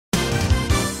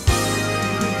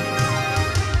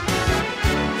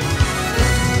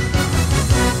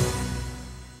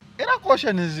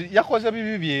Konshens yakoze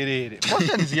bibi byerere.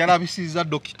 Konshens yarabisiza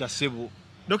Dr. Sebo.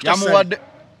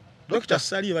 Dr.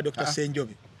 Zari wa Dr.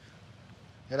 Senjobe.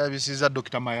 Yarabisiza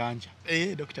Dr. Mayanja.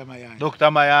 Dr. Mayanja.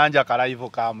 Dr. Mayanja kalaivo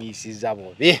kamisiza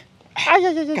bobe.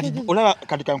 Olaba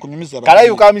katika kunyumiza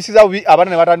kalaivo kamisiza bobe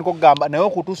abana ne batandika kugamba nayo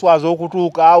kutuswaza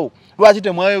okutuuka awo. Lwaki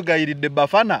temwayo gayiridde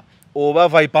bafana oba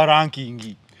Viper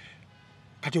ranking.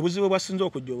 Kati obuzibu bwasinze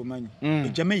okujja obumanyi.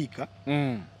 Jamaica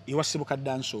iwasibuka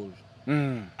dancehall.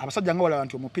 Abasajja nga wala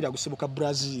abantu omupiira gusibuka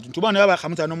Brazil. Ntubana baba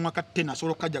kamuta no mwaka 10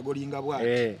 asolo kajja golinga bwa.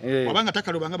 Wabanga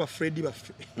takalobanga ba Freddy ba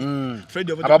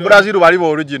Freddy over. Aba Brazil bali bo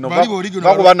original.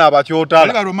 Bakubana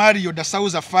abakyotala. Bali Romario da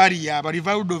South Afaria, ba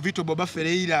Rivaldo Vito Boba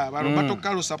Ferreira, ba Roberto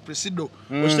Carlos Apresido,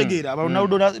 Ostegeira, ba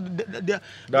Ronaldo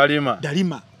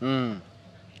Dalima.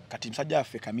 Kati msajja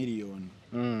afe Chameleon.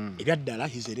 Egaddala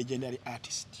he's a legendary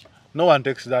artist. No one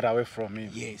takes that away from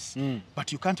him. Yes.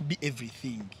 But you can't be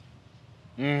everything.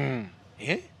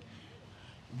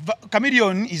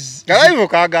 Chameleon is kalaivo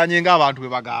kaganye nga abantu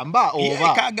bebagamba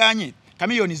oba kaganye.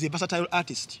 Chameleon is a versatile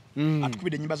artist.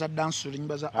 Atukubide nyimba za dance,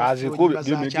 nyimba za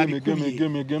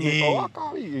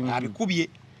abikubye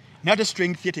not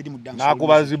strength theater mu dance.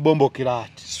 Nakubazi bombo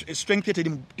kirati. Strength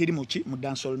theater teri mu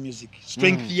dance music.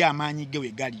 Strength ya amanyi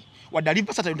gewe gali. Wadali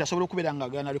versatile ndasobola okubera nga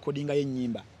gana recordinga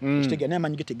y'ennyimba. Kitega na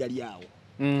amanyi gete gali yawo.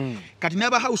 Kati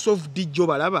naba house of DJ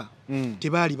balaba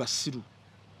tebali basiru.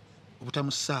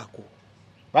 Obutamusako.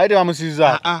 Baide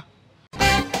bamusiza.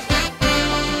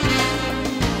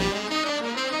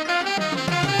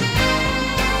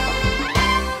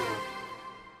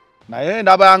 Naye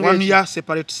ndabange 1 year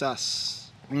separate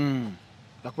us.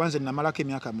 Bakwanze namalako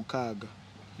emyaka 6.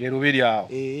 Yerubiri awo.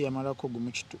 Yamalako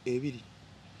gumu kitu 2.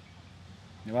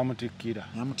 Ne bamutikira.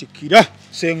 Yamutikira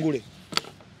sengule.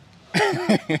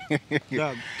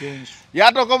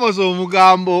 Yatokomoza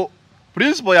omugambo.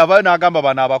 Principal yavayo n'agamba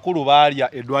bana abakulu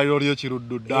baalya eddwaliro lyo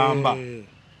Kiruddu Ddamba.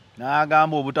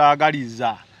 N'agamba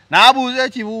obutaagaliza. N'abuuza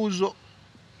ekibuuzo.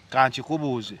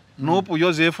 Kankikubuuze. Nuupu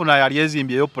Yosefu na yali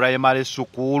ezimbyeyo primary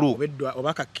school.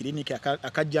 Obaka clinic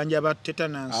akajjanjaba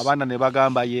tetanus. Abaana ne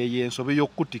bagamba yeye ensobi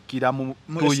y'okutikira mu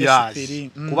 2 years.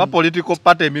 Kuba political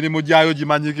party emirimu gyayo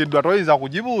gimanyikiddwa toyinza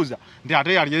kugibuuza nti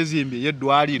ate yali ezimbyeyo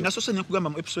eddwaliro. Nasose ne kugamba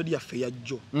mu episode yaffe ya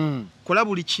Jjo. Kola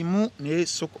buli kimu ne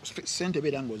sente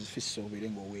beera ng'ozifissa obeere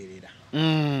ng'oweerera.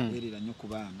 Weerera nnyo ku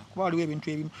baana. Kuba waliwo ebintu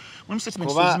ebimu. Mu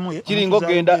statement ezimu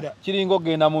kiringo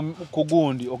genda mu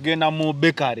kugundi ogenda mu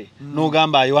bakery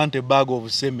n'ogamba I want a bag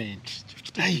of cement.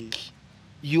 Like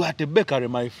you at a bakery,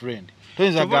 my friend.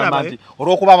 Toyinza gamba nti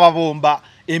olw'okuba babomba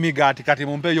emigaati kati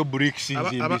mumpeeyo bricks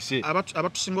nzimbise.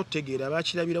 Abatusinga okutegeera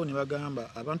abakirabirawo ne bagamba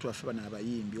abantu baffe bano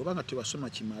abayimbi oba nga tebasoma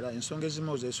kimala ensonga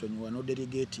ezimu ozeesonyiwa no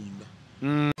delegatinga.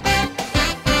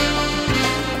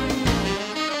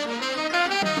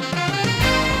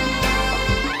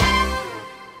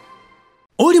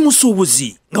 Oli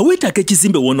musuubuzi nga weetaaga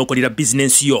ekizimbe w'onookolera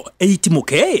bizinensi yo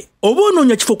eyitimuke oba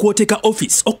onoonya kifo kw'oteeka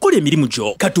office okukola emirimu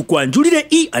gyo katukwanjulire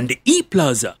E&E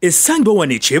Plaza essangibwa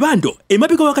wano ekyebando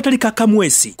emabega w'akatale ka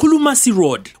Kamwesi ku Lumasi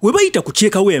Road we bayita ku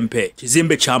Kyekawempe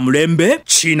kizimbe kya mulembe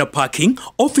kiina parking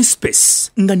office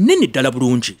space nga nnene ddala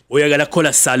bulungi oyagala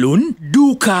kola saloon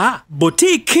duuka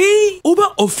boutique oba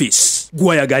office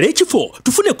gw'ayagala ekifo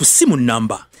tufune ku ssimu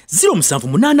namba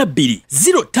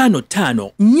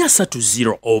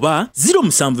 0782 oba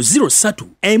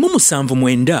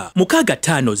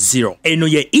 0703 eno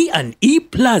ye E&E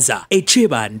Plaza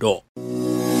ekyebando.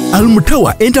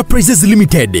 Almutawa Enterprises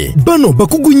Limited bano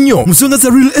bakugu nnyo musonga za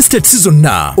real estate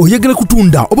zonna oyagala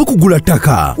kutunda oba kugula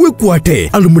ttaka wekwate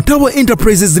Almutawa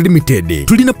Enterprises Limited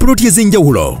tulina ploti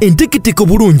ez'enjawulo enteketeko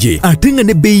bulungi ate nga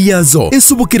ne bbeeyi yaazo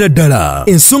esobokera ddala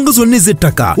ensonga zonna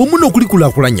ez'ettaka wamu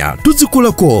n'okulikulaakulanya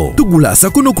tuzikolako tugula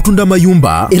sako n'okutunda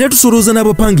amayumba era tusolooza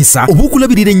n'abapangisa oba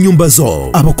okulabirira ennyumba zo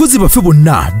abakozi baffe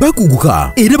bonna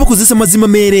bakuguka era bakozesa mazima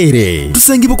meereere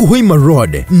tusangibwa ku Hoima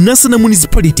Road Nasana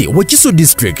Municipality Wakiso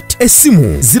District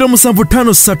Esimu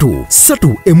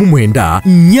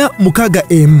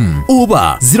 0757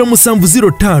 oba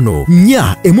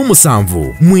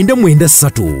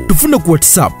 0705 tufuna ku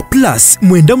WhatsApp plus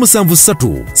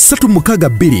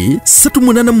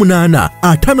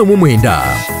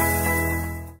 97362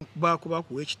 bakuba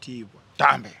ku ekitiibwa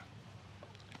tambe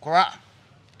kwa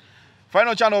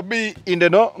Final Channel B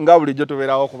indeno nga bulijjo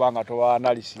tubeerawo kubanga towa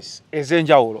analysis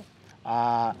ez'enjawulo.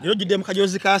 Lero jidde mu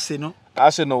kajozi ka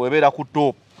Arsenal webeera ku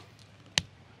top.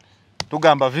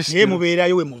 Tugamba visi. Ye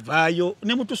mubeerayo we muvaayo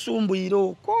ne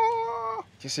mutusumbuyiro.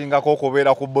 Kisingako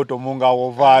okubeera ku bottom nga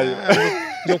ovaayo.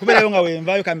 nje okubeerayo nga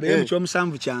wenvayo kambeyo mu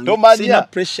kyomusanvu kyange Tomanya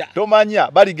pressure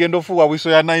tomanya bali gendo fuwa wiso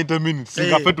ya 90 minutes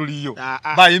nga fe tuliyo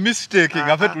by mistake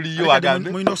nga fe tuliyo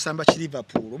agambe mulino samba ki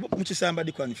Liverpool mu kisamba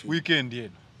di confuse weekend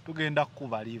yeno tugenda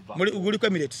kuba Liverpool muri uguli kwa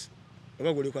Emirates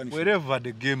oba guli kwa wherever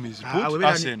the game is put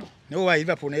Arsenal no wa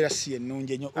Liverpool na si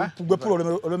enunje nyo gwe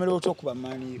pulo olomero okuba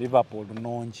mani Liverpool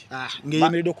nonje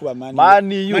ngeyemeredo kuba mani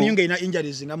mani nge ina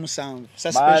injuries nga musanvu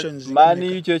suspensions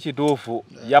mani icho kitufu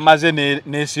yamaze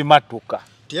nesimatuka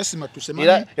tiyasimatu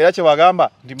mani era kye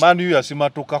bagamba ndi mani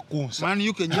yasimatuka kunsa mani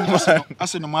yuke nyinyi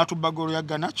Arsenal mwatu bagolo ya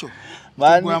ganacho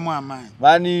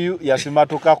mani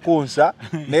yasimatuka kunsa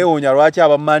newonya lwaki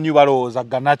aba mani balowooza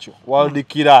ganacho world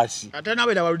class ate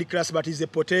nawe da world class but is a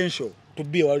potential to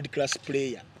be a world class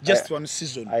player just one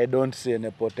season. I don't see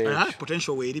any potential.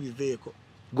 Potential we eri biveko.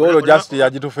 Golo just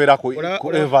yajitufera ku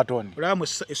Everton. Olamu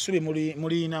esubi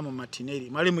muri ina mu Martinelli.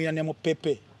 Mali mu yane mu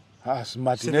Pepe.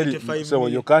 Martinelli. So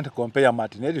you can't compare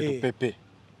Martinelli to Pepe.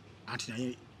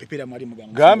 Anti Pepe da mali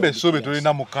mugamba. Gambe subi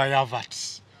tulina mu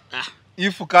Havertz.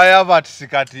 If Havertz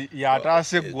kati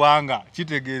yatase gwanga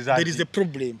kitegeeza there is a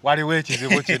problem. Waliwo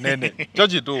ekizibu kinene. Kyo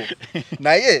kitu.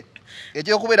 Naye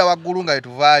ekyo kubeera waggulu nga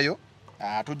etuvaayo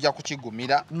tujja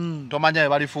kukigumira tomanya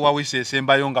balifuwa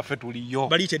wisesembayo nga fe tuliyo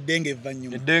balite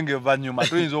denge vanyuma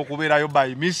tuyinza okubeerayo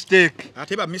by mistake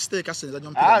ate ba mistake asenza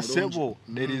nyo mpira sebo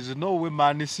there is no way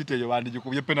Man City yo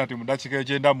bandikubye penalty mu dakika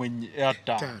ekyenda mu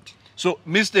etta so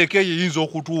mistake eyo yinza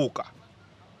okutuuka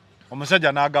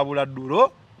omusajja n'agabula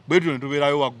ddulo bwetu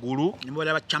netubeerayo waggulu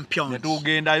nimbola ba champions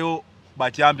netugendayo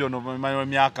ba champion of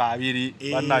myaka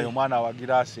 2 bannayo mwana wa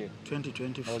Girase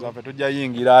 2024 ozafe tujja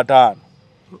yingira 5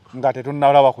 nga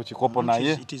tetunalaba ku kikopo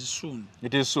naye it is soon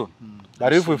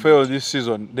but if we fail this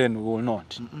season then we will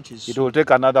not it will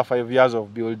take another 5 years of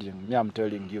building me I'm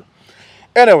telling you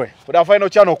anyway for the final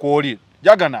channel kwoli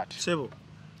Juggernaut sebo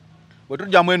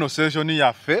bwetujja mweno session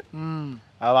yaffe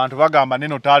abantu bagamba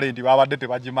neno talent babadde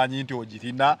tebagimanyi nti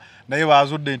ogirina naye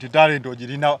bazudde nti talent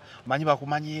ogirina manyi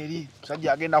bakumanyi eri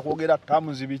musajja agenda kwogera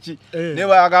tamuzi biki ne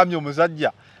bayagambye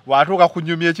omusajja watuuka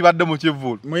kunyumya ekibadde mu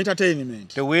kivulu mu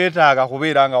entertainment teweetaaga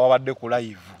kubeera nga wabadde ku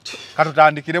live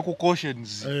katutandikire ku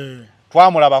Konshens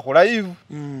twamulaba ku live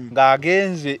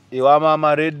ng'agenze ewa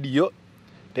Maama Radio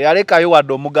teyalekayo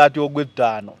wadde omugaati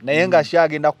ogw'ettaano naye nga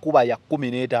kyagenda kukuba ya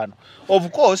 15 of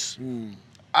course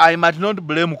I might not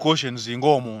blame Konshens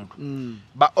ng'omuntu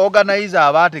but organizer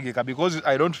abategeka because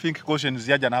I don't think Konshens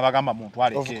yajja n'abagamba muntu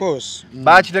aleke of course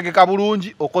baakitegeka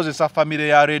bulungi okozesa family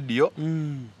ya radio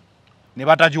ne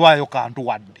batajiwayo kantu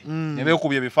wadde ne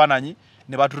beekubye ebifaananyi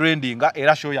ne batrendinga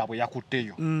era show yabwe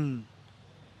yakutteyo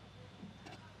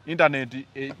internet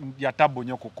ya tabu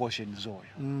nnyo ku Konshens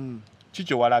oyo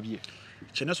kikyo walabye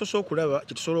kyenasoose okulaba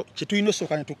kyetulina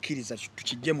osooka ne tukkiriza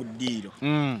tukijje mu ddiiro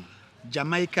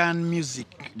Jamaican music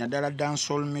naddala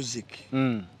dancehall music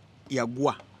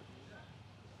yagwa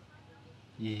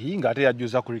ng'ate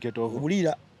yajjuza cricket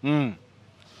obulira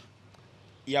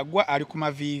yagwa ali ku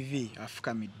mavivi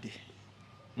afukamidde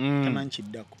tamanyi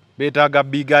kiddako beetaaga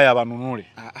bigayo abanunule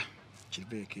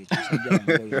kibeeke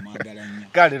ekyo mwagala nnyo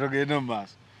kale togenda mu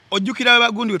maaso ojjukira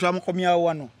bagundi we twamukomyawo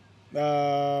wano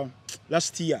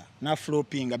last year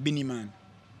n'aflopinga Biniman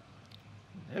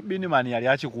yali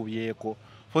akikubyeko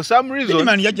for some reason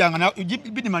Biniman yajjanga na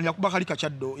Biniman yakuba kali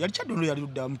kachaddo yali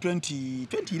ludda mu 2011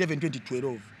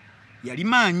 2012 yali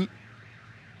manyi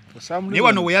for some reason ne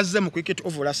wano we yazze mu cricket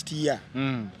over last year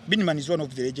Biniman is one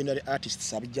of the legendary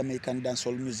artists of Jamaican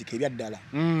dancehall music ebyaddala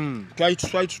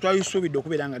twayisuubidde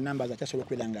okubeera nga numbers akyasobola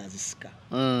okubeera nga azisika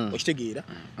okitegeera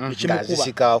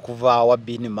ekimukubasika okuva wa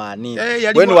Biniman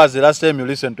when was the last time you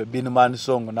listened to Biniman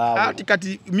song now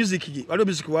kati music waliwo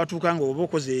music watuuka nga oba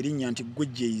okoze erinnya nti gwe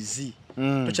Jay-Z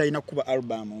tokyalina kuba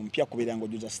album mpya kubeera nga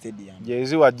ojuza stadium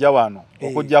Jay-Z wajja wano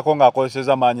okujjako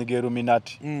ng'akozeseza maanyi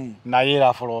g'Illuminati naye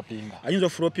era floppinga ayinza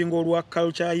ofloppinga olwa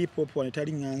culture hip hop wano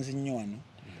etali ŋŋanzi nnyo wano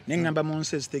neŋŋamba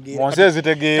Monse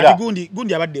zitegeera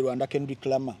gundi abadde Rwanda Kendrick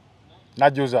Lamar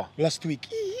najjuza last week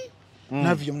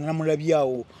navyo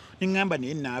namulabyawo neŋŋamba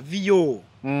naye navyo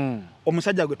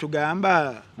omusajja gwe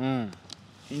tugamba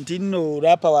nti nno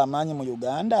rapa w'amaanyi mu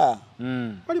Uganda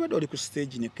wali badde oli ku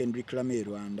stage ne Kendrick Lamar e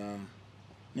Rwanda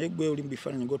naye gwe oli mu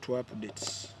bifaananyi go to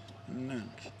updates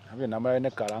abe namala ne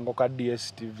kalango ka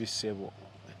DSTV sebo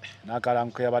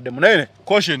n'akalango kayabadde munene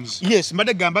Konshens yes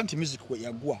mbadde gamba nti music we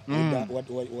yagwa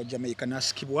wa Jamaica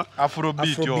nasikibwa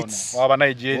Afrobeat ono waba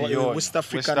Nigeria West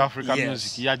Africa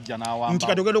music yajja n'awamba nti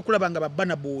katogenda okulaba nga ba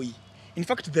Burna Boy in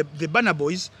fact the Burna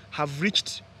Boys have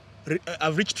reached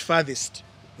farthest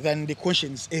than the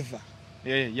Konshens ever.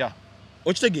 Yeah.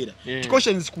 okitegeera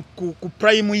Konshens ku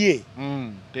prime ye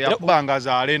teyakubanga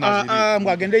za arena ziri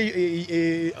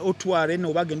mwagende otware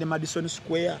no bagende Madison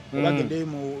Square bagende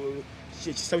mu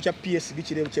kisawo kya PS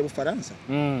gikire kye Bufaransa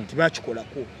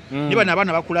tibakikolako niba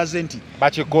nabana bakulaze nti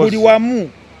buli wamu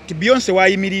ti Beyonce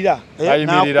wayimirira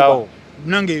wayimirirawo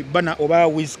nange bana oba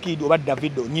Wizkid oba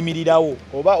Davido nyimirirawo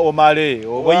oba Omale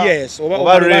oba yes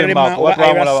oba Rema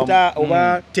oba Rasta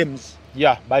oba Thames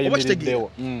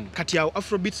bayimiridewo kati awo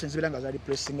Afrobeat senzibiranga zali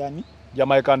pressing ani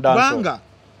Jamaican dance banga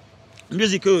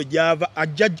music yo java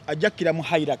ajakira mu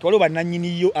hierarchy waliwo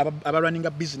bananyini yo abalwaninga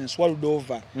business world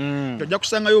over tojja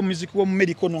kusanga yo music wo mu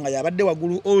medical no nga yabadde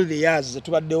wagulu all the years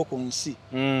tubaddewo ku nsi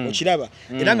okiraba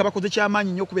era nga bakoze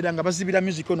kyamanyi nnyo okubeera nga bazibira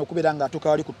music ono okubeera nga atuuka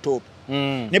wali ku top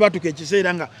ne batuuka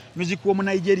ekiseera nga music wo mu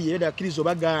Nigeria era akkirizo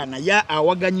bagaana ya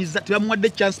awaganyiza tebamuwadde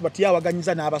chance but ya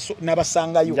awaganyiza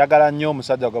n'abasangayo njagala nnyo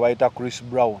omusajja gwe bayita Chris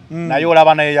Brown naye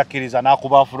olaba naye yakkiriza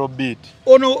n'akuba Afrobeat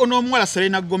ono omuwala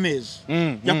Selena Gomez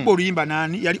yakuba oluyimba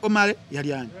nani yali Omale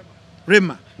yali ani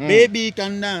Rema baby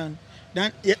can down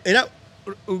era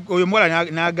oyo muwala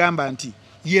n'agamba nti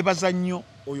yebaza nnyo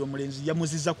oyo mulenzi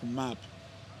yamuziza ku map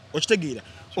okitegeera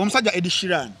omusajja Ed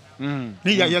Sheeran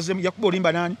yakuba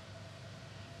oluyimba nani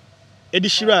Ed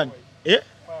Sheeran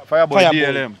Fireboy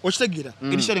DLM okitegeera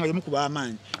Ed Sheeran nga yamukuba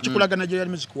amaanyi kikulaga Nigeria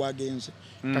music wagenze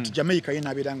kati Jamaica ye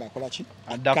nabeera nga akola ki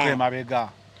addako emabega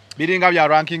biringa bya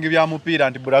ranking bya mupiira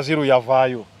nti Brazil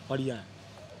yavaayo waliya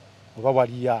oba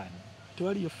waliyani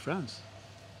tewaliyo France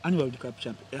ani World Cup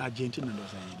champion Argentina ndo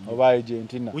zaidi oba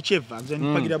Argentina whichever nze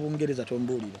mpagira Bungereza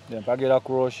tombulira mpagira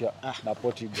Croatia na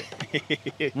Portugal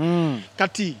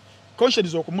kati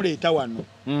Konshens okumuleeta wano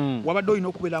wabadde olina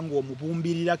okubeera nga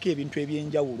omubumbirirako ebintu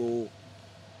ebyenjawulo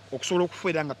okusobola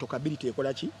okubeera nga tokability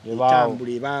ekola ki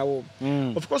etambula ebaawo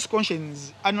of course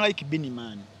Konshens unlike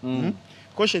Biniman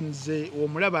Konshens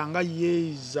omulaba nga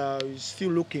ye is still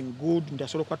looking good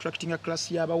ndasobola ku attracting a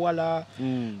class y'abawala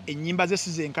ennyimba ze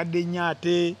size enkadde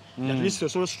nnyate at least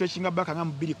osobola stretching back nga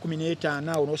mu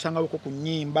 2015 onosanga ko ku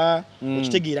nnyimba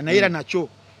okitegeera naye era nakyo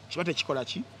kiba tekikola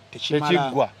ki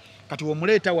tekimala kati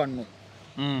omuleeta wano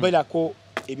bairako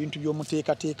ebintu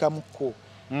by'omuteekateekamuko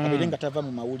aberenga tava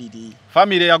mu mawulire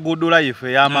family ya Good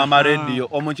Life ya Mama Radio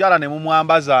omukyala ne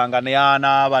mumwambazanga ne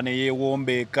anaaba ne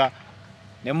yeewombeeka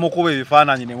ne mukuba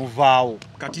ebifaananyi ne muvaawo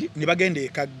kati ne bagenda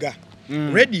ekagga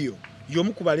radio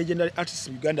y'omu ku legendary artists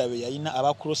Uganda be yayina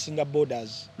aba crossinga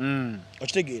borders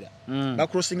okitegeera ba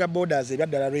crossinga borders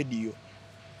ebyaddala radio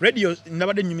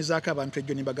nabadde nnyumizaako abantu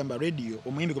ejjo ne bagamba radio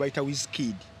omuyimbi gwe bayita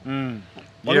Wizkid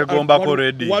yegombako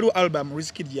radio waliwo album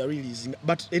Wizkid ya releasing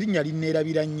but erinnya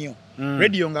linneerabira nnyo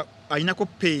radio nga ayinako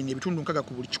pain ebitundu 6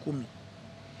 ku buli 100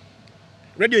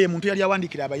 radio ye muntu yali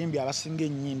awandikira abayimbi abasinga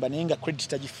ennyimba naye nga credit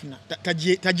tagifuna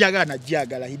tajagala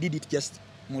najagala he did it just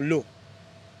mulo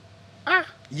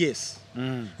yes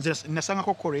nze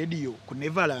nasangako ko radio ku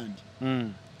Neverland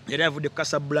yali avudde ku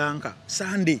Casablanca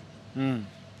Sunday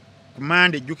ku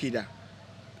Monday jukira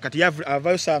kati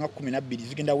avayo sanga 12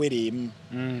 zigenda wereemu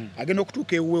agenda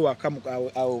okutuuka ewuwe waka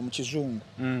awo mu kizungu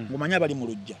ngomanya bali mu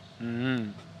lujja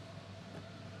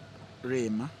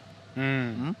Rema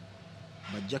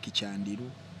bajja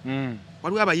kicyandiru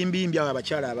waliwo abayimbi abo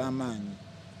abakyala ab'amaanyi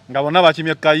nga bonna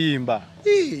bakimye kayimba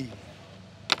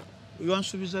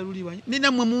yansubiza luli banyi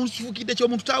ninamwe munsufukidde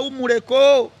ky'omuntu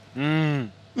tawumuleko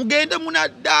mugende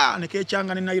munadda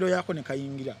nekekyanga ne nairo yako ne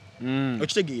kayingira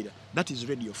okitegeera that is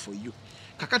radio for you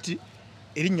kakati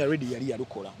erinnya radio yali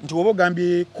yalukola nti woba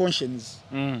ogambye Konshens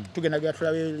tugenda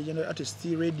gatulabe legendary artist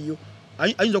radio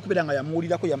ayinza okubeera nga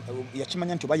yamuwulirako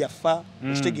yakimanya nti oba yafa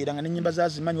okitegeera nga n'ennyimba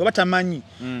zazimanyi oba tamanyi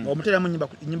omuteramu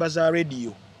nnyimba za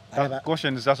radio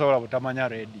Konshens asobola butamanya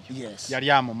radio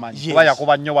yali amumanyi oba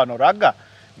yakuba nnyo wano raga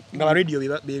nga ba radio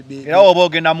era oba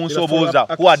ogenda mu nsi obuuza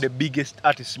who are the biggest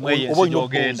artists mweyensi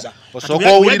gyogenda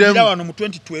osooka owuliremu wano mu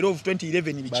 2012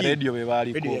 2011 biki radio be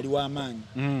baaliko radio yali w'amaanyi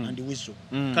and Wizzo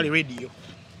kale radio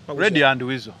and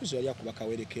Wizzo yali akuba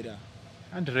kawerekera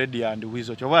and radio and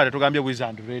Wizzo kyova tetugambye Wizzo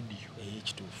and radio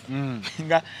kituufu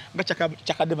nga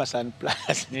Chakademas and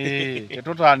plus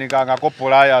tetutandikangako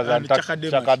Pliers and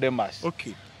Chakademas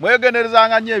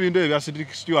mwegenderezanga nnyo ebintu ebyo bya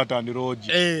Cedric Stewart and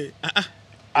Roger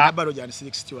abaro jani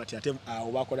 6 Stewart ate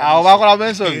awo bakola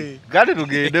menso gati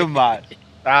tugende man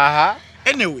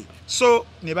anyway so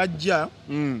ne bajja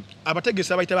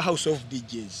abategesa bayita ba House of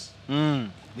DJs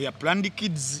they are planned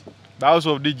kids the House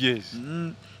of DJs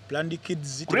planned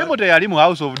kids Cream yali mu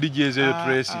House of DJs eyo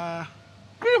Tracy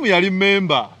Cream yali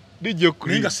member DJ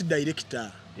Cream ninga si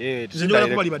director zindola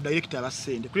kuba liba director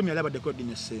basende Cream yali abadde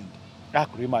coordinator sende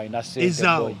Cream ina sende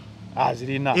boy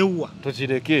azirina ewa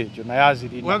tukireke ekyo naye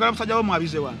azirina oyagala musajja wo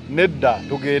mwabize wano nedda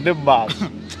tugende maaso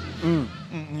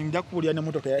nja kubulya ne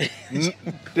motoka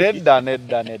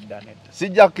nedda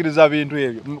sijja kukkiriza bintu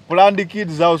ebyo Planned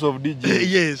Kids House of DJ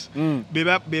yes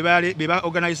beba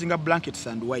organizing Blankets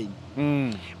and Wine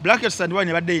Blankets and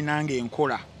Wine badde inange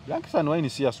enkola Blankets and Wine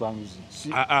si ya Swangizi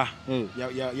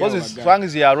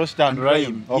Swangizi ya Roast and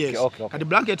Rhyme okay kati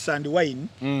Blankets and Wine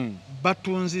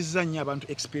batunziza nnyo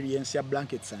abantu experience ya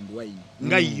Blankets and Wine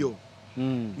nga yo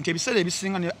nti ebiseera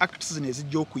ebisinga ne acts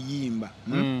nezijja okuyimba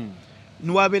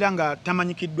niwabeera nga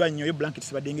tamanyikiddwa nnyo yo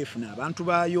Blankets badde efuna abantu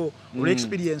baayo olwa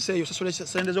experience eyo sasole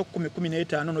sente zo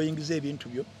 10-15 n'oyingiza ebintu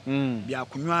byo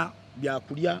byakunywa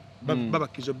byakulya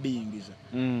babakizo biyingiza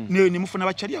ne mufuna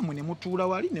bakyalya mwe ne mutuula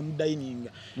wali ne mudayininga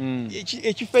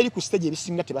ekifo eri ku stage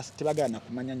ebisinga tebagana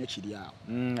kumanya nnyo kiri awo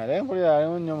ale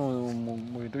nkolera nnyo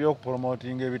mu bintu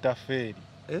by'okupromotinga ebitafeeri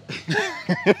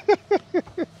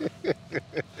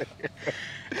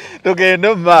tugende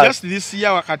mu just this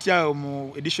year wakati awo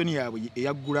mu edition yaabwe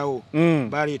eyaggulawo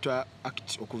baleeta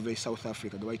act okuva South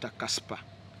Africa gwe bayita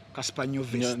Casper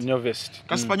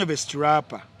Nyovest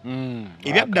rapper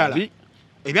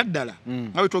ebyaddala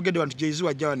nga wetwogedde wantu Jay-Z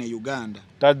wajja wano e Uganda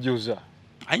tajjuza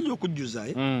ayinza okujjuza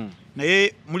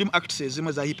naye mulimu acts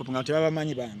ezimu za hip hop nga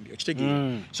tebabamanyi bambi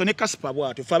okitegeera so ne Casper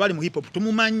bwatyo fe abali mu hip hop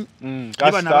tumumanyi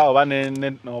oba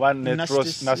ne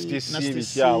Nasty C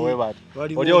bikyawe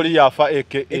bati oli yafa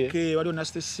aka waliwo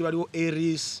Nasty C waliwo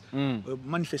Aries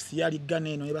manifest yali Ghana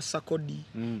eno eba Sakodi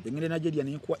engende Nigeria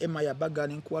nenkuwa Emma ya Baga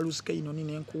nenkuwa Luz Kaino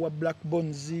nenkuwa Black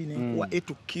Bones nenkuwa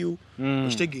A2Q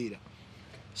okitegeera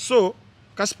so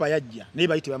Casper yajja naye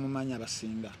bayite bamumanyi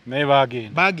abasinga naye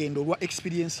bagenda olwa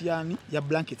experience yani ya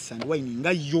Blankets and Wine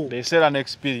nga yo they sell an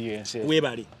experience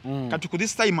webale kati ku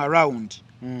this time around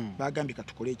bagambye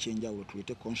katukole ekyenjawulo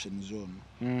tulete Konshens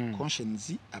ono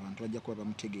Konshens abantu bajja kuba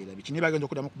bamutegeera biki ne bagenda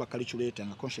okudamu kuba calculator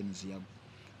nga Konshens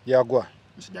yagwa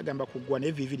sijagamba kugwa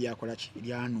ne vivi lyakola ki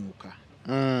lyanuuka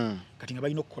kati nga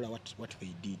balina okukola what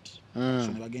they did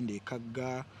so ne bagenda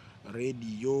ekagga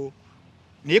radio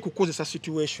naye kukozesa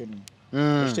situation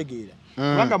okitegeera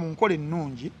kubanga mu nkola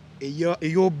ennungi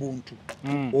ey'obuntu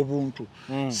obuntu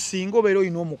singa obeera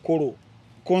olina omukolo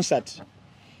concert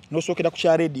n'osookera ku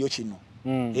kya radio kino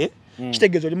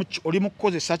kitegeeza oli mu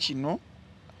kukozesa kino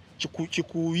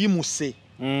kikuyimuse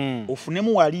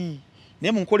ofunemu wali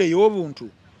naye mu nkola ey'obuntu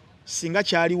singa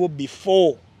kyaliwo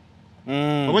before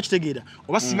oba kitegeera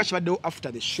oba singa kibaddewo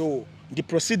after the show nti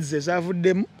proceeds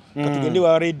ezavuddemu katugende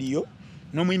wa radio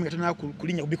n'omuyimbi katana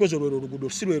kulinya because olwo oluguudo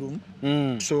si lwe lumu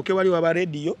tusooke wali waba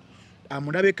radio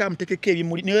amulabeka amutekeko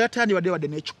ebimuli naye yatandi wadde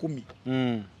n'ekikumi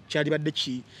kyali badde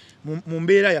ki mu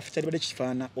mbeera yaffe kyali badde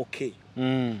kifaana okay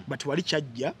but wali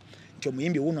kyajja nti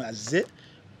omuyimbi wuno azze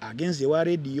agenze wa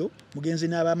radio mugenze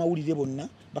n'abamawulire bonna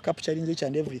bakapchalinze each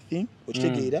and everything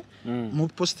okitegeera mu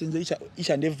postinze each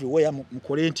and everywhere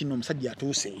mukole nti n'omusajja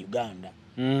atuuse e Uganda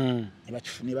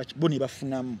ne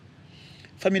bafunamu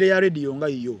family ya radio nga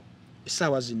yo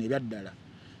essaawa zino ebyaddala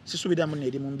sisuubiramu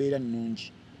neeri mu mbeera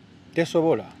nnungi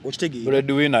tesobola okitegeera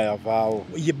breadwinner yavaawo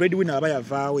ye breadwinner aba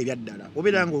yavaawo ebyaddala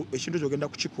obeera nga ekintu kyogenda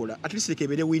kukikola at least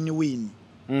kebeere win-win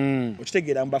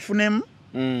okitegeera mbafunemu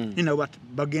nina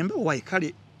bagembe wayi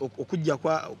kale okujja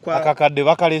kwa akakadde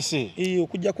bakalese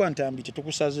okujja kwa Ntambi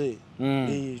tetukusaze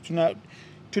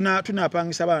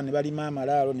tunapangisa abaana ne balima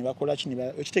amalaalo ne bakola kini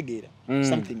okitegeera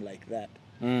something like that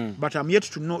but I'm yet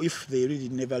to know if they really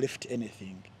never left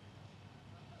anything.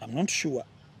 I'm not sure.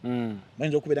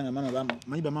 Bayinza okubeera nga mama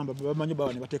bamanyi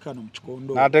bawa ne bateekano mu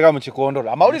kikondo n'ateeka mu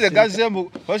kikondo amawulire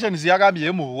gazembu Konshens yagambye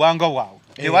ye mu buwanga bwawe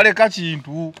ebaleka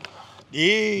kintu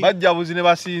bajja buzi ne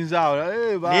basinza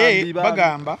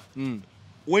bagamba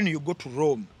when you go to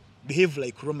Rome behave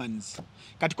like Romans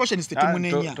kati Konshens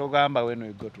tetumunenya togamba when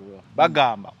you go to Rome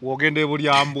bagamba wogende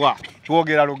bulyambwa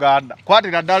twogera Luganda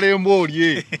kwatira ddala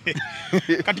embolye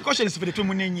kati Konshens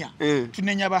tetumunenya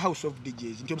tunenya ba house of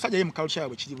DJs nti omusajja ye mu culture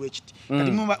yabwe kiri bwe kiti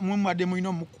kati mu madde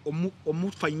muino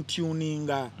omu fine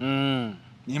tuninga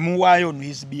ni muwayo on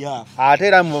his behalf ate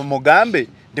era mugambe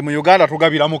ndi mu Uganda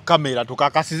tugabira mu kamera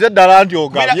tukakasize ddala nti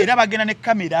ogabye era bagenda ne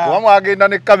kamera wamu agenda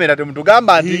ne kamera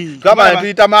temutugamba nti twaba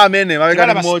tuyita maamene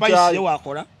mabega ni mocha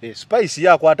spice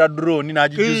yakwata drone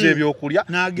n'agijuza ebyokulya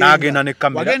n'agenda ne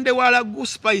kamera wagende wala gu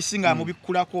spice nga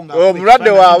mubikulako nga omulwadde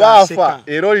w'abaafa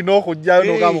era olina okujjayo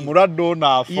n'ogamba omulwadde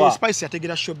onaafa spice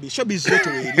yategera showbiz wetu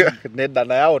weeri nedda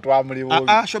naye awo twamuliwo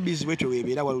showbiz wetu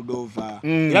weebeera waludova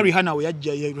era Rihanna we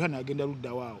yajja Rihanna agenda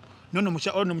ludda waawo nono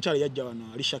mukyala yajja wano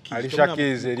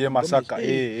alishakize eri Masaka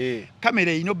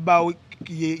kamera ino bawo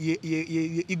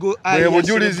igo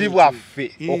bujulizi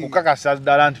bwaffe okukakasa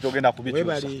ddala nti togenda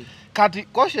kubikyusa kati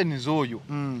Konshens oyo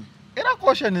era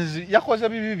Konshens yakoze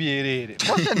bibi byerere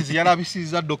Konshens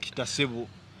yalabisiza Dr. Sebo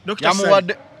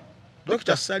yamuwadde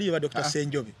Dr. Zari oba Dr.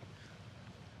 Senjobe.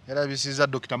 Era bisiza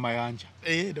Dr. Mayanja.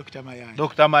 Dr. Mayanja.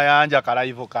 Dr. Mayanja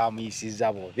kalayivo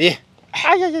kamuyisiza bobe.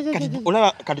 Kati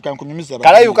olaba kati kankunyumiza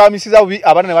Kalayivo kamuyisiza bobe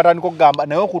abana ne batandika okugamba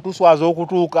naye okutuswaza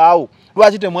okutuuka awo.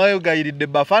 Lwaki temwayogayiridde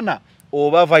Bafana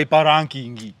oba Viper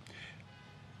ranking.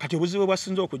 Kati obuzibu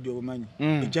bwasinze okujja obumanyi.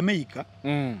 Jamaica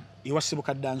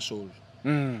ewasibuka dancehall.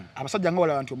 Abasajja nga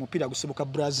wala abantu omupiira gusibuka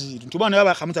Brazil. Ntubana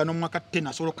yaba kamuta no mwaka 10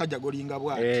 asobola kajja golinga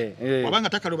bwati. Wabanga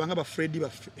takalobanga ba Freddy ba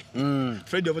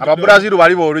Freddy of aba Brazil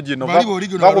bali bo original.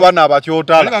 Bakubana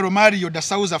abakyotala. Bali Romario da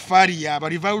Souza Faria, ba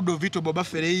Rivaldo Vito Boba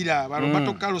Ferreira, ba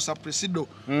Roberto Carlos Apresido,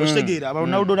 Ostegeira, ba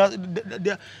Ronaldo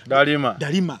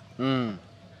Dalima.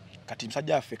 Kati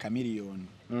msajja afe Chameleon.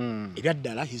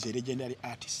 Ebyaddala he's a legendary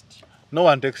artist. No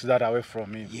one takes that away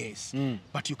from him. Yes.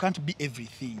 But you can't be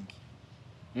everything.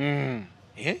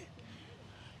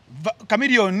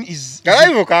 Chameleon is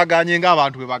Kalayivo kaganye nga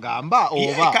abantu bwe bagamba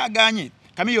oba kaganye.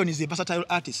 Chameleon is a versatile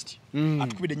artist.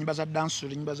 Atukubide nyimba za dance,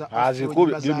 nyimba za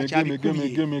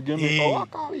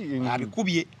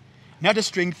abikubye. Nate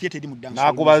strength theater mu dance.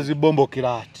 Nakubazi bombo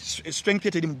kirat. Strength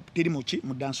theater teri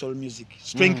mu dancehall music.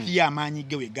 Strength ya amanyi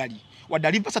gewe gali.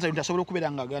 Wadali versatile ntasobola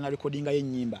okubera nga gana recordinga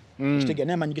y'ennyimba. Kitegera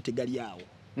naye amanyi gete gali awo.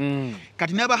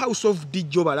 Kati naba house of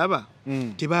DJ balaba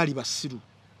tebali basiru.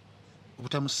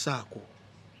 Obutamusaako.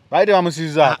 Baite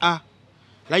bamusiza.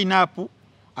 Line up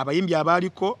abayimbi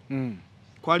abaliko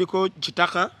kwaliko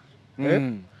Kitaka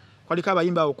kwaliko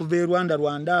abayimba okuva e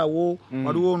Rwanda awo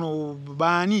waliwo no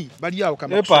bani bali awo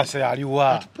kama epase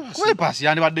yaliwa kwe pasi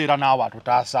yani badera nawo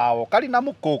atutaasawo kali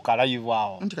namuko kalayivu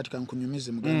awo nti katika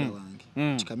nkunyumize muganda wange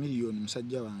Chameleon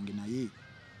musajja wange naye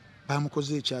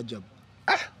bamukoze ekyajabu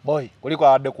boy kuliko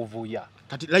adde kuvuya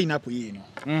kati line up yino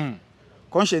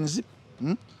Konshens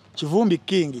Kivumbi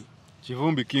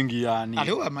King yani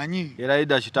aliwa amanyi era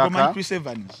ida Kitaka Chris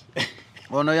Evans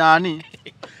ono yani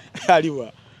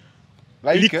aliwa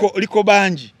liko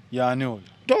banji yani oyo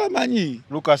toba manyi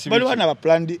Lucas bali wana ba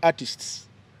planned artists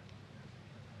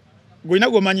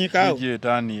goinago manyi kao je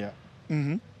Tania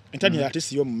Tania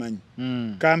artist yo mumanyi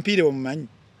Kampire wo mumanyi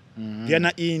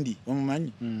Diana Indi wo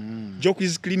mumanyi Joke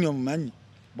is clean yo mumanyi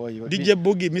boy DJ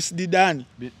Boogie Miss Didani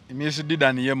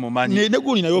ye mumanyi ne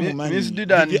guli na yo mumanyi Miss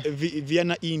Didani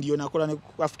Diana Indi yo nakola ne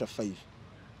after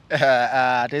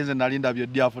 5 atenze nalinda byo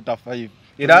dia after 5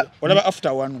 era olaba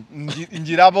after 1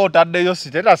 njiraba otaddeyo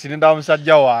sitera sirinda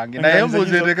omusajja wange naye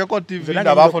mbuzerekeko TV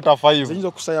ndaba after 5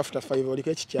 zinzo kusaya after 5 oliko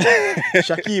ekikya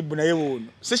Shakib naye wono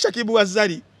se Shakib wa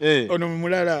Zari ono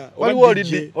mulala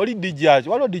oli DJ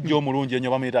waliwo DJ omulungi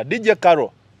enyo bamuyita DJ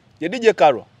Caro ye DJ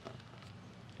Caro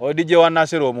o DJ wa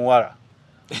Nasero omuwala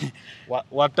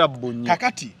watabunye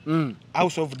kakati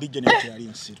house of DJ ne yali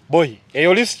nsiro boy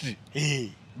eyo list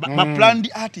ba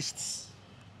planned artists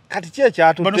kati kye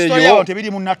kyatutteyo bano story yawo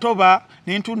tebiri munatoba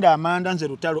n'entunda amanda nze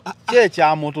lutalo kye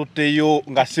kyamututteyo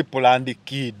nga si planned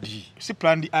kid si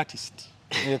planned artist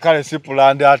kale si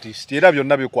planned artist era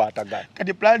byonna bikwatagana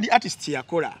kati planned artist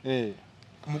yakola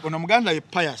ono muganda ye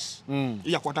Pius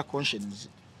yakwata Konshens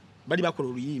bali bakola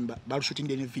oluyimba balushooting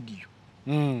ne video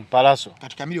Palaso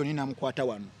kati Chameleon namukwata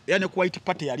wano era ne ku White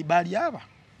Party yali bali aba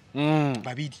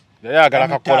babiri yayagala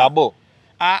ka collabo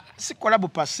si collabo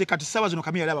passe kati sawa zino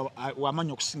Chameleon yali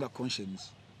wamanyo okusinga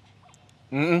Konshens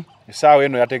sawa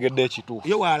eno yategedde ekituufu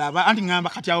yo walaba anti ngamba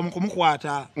kati awo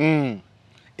mukumukwata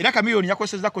era Chameleon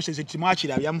yakoseza Konshens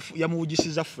timwachira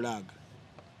yamuwujisiza flag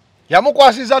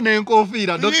yamukwasiza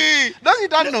n'enkofiira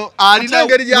dokitano alina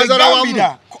engeri gyazala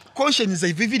wamu Konshens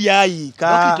iviviri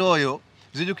ayika dokitoyo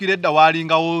zijukire edda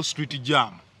walingawo street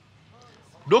jam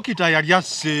dokita yali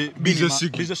asse business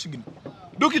signal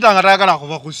dokita nga tayagala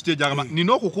kuva ku stage agamba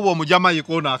nina okukuba omujama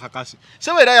yikoona akakasi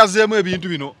sebe era yazeemu ebintu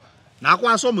bino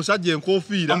nakwasa omusajja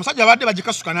enkofiira omusajja abadde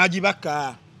bagikasuka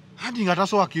n'agibaka andi nga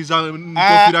tasowakiza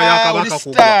enkofiira ya kabaka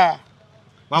kuba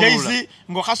Jay-Z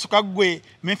ngokasuka gwe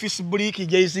Memphis Bleak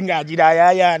Jay-Z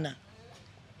ng'agirayayana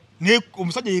ne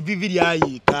omusajja yeviviri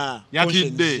ayika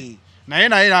yatidde naye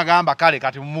nagamba kale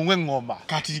kati mumwe ngoma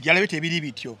kati yalabete ebiri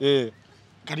bityo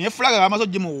kati ne flag amazo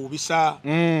gye mu bisa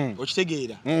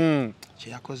okitegeera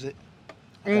kye yakoze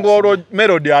ngoro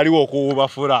melody aliwo okuwuba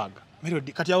flag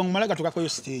melody kati awo malaga tukako yo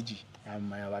stage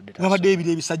wabadde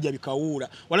ebiri ebisajja bikawuula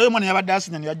walawe mwana yabadde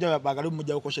asinya ne yajja bagala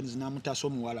omujja Konshens namutaso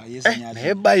muwala yezinyazi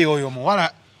naye bayi oyo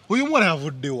muwala uyu mwana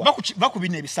yavuddewa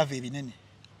bakubina ebisava ebinene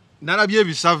nalabye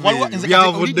ebisava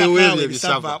byavuddewa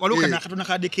ebisava waliwo kana katona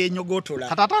kadde kenyogotola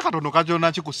katata katono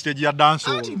kajona ki ku stage ya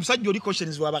dance ati musajja oli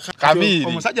Konshens wabakati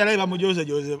omusajja alaye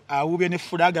bamujoze awubye ne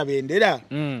fulaga bendera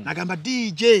nagamba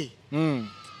DJ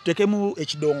tekemu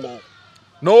ekidongo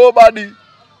nobody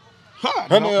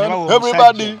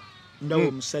everybody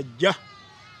ndawo musajja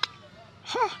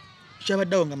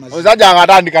Kyabaddawo nga mazima. Omusajja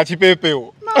ngatandika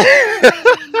kipeepewo.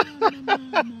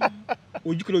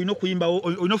 Ojjukira olina okuyimba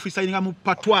olina freestyling mu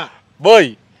patwa.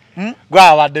 Boy. Gwa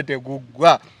abadde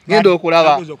teguggwa. Ngenda okulaba.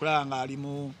 Nakuza okulaba ng'ali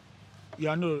mu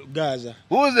yano Gaza.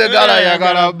 Uze gala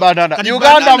yagala banana.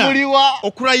 Uganda muliwa.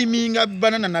 Okulaiminga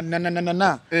banana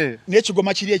na.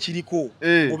 N'ekigoma kiri ekiriko.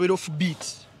 Obeera off beat.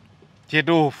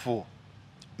 Kyetuufu.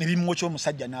 Nebimu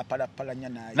ky'omusajja n'apalapalanya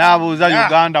naye. N'abuuza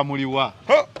Uganda muliwa.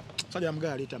 Sajja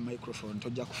mga aleeta microphone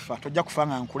tojja kufa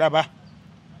nga nkulaba.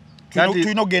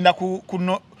 Tulina ogenda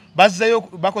kuno bazzayo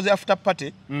bakoze after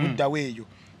party muddawo eyo.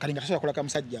 Kali nga tasobola kulaka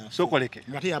musajja. Sokoleke.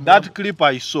 That clip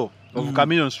I saw of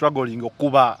Chameleon struggling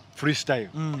okuba freestyle.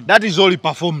 That is all he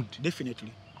performed.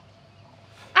 Definitely.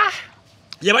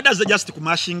 Yabadde azza just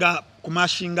kumashing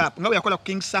up. Nga bwe yakola ku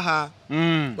King Saha.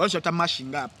 Waliwo ta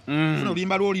mashing up. Funa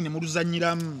oluyimba lwoli ne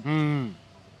muluzanyiramu.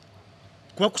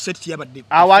 Kuba ku set yabadde.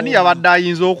 Awani yabadde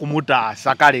ayinza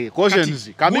okumutaasa kale. Konshens.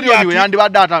 Chameleon we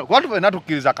yandibadde ata. Kwatu fena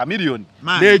tukkiriza Chameleon.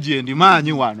 Legend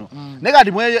maanyi wano. Ne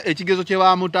kati mwe ekigezo kye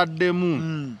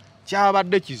bamutaddemu.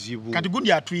 Kyabadde kizibu. Kati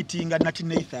gundi atweetinga Nati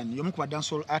Nathan yomu ku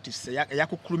dancehall artist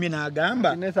yakukulumye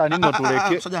n'agamba. Nathan ngo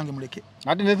tuleke. Sajange muleke.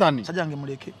 Nati Nathan. Sajange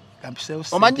muleke.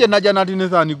 Omanje najja Nati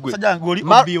Nathan gwe. Sajange oli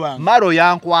obi wange. Maro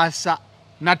yankwasa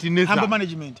Nati Nathan. Humble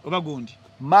management oba gundi.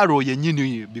 Maro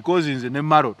yennyini because nze ne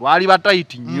Maro twali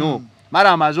bataiti nnyo. Maro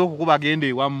amaze okukuba gende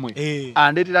ewammwe.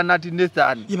 Andetera Nati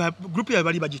Nathan. Iba group ya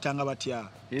bali bagitanga batya.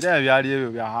 Era byali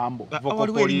ebyo bya Humble.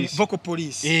 Vocal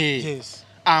police. Yes.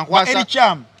 Ankwasa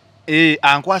Elicham.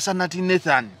 Ankwasa Nati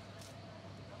Nathan.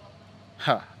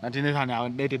 Nati Nathan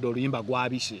andetera oluyimba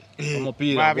gwabise.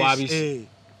 Omupiira gwabise.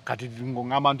 Kati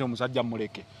ng'ongamba nti omusajja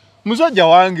muleke. Musajja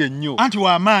wange nnyo. Anti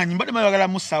w'amaanyi mbadde mayagala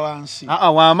mussa wansi.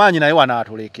 W'amaanyi naye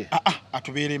wanaatuleke.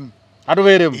 Atubeeremu.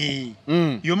 Atubeeremu.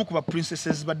 Y'omu ku ba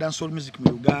princesses ba dancehall music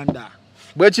mu Uganda.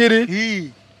 Bwe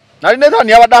kiri? Nali Nathan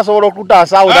yabadde asobola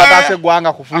okutaasa awo n'ataasa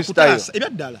eggwanga ku freestyle.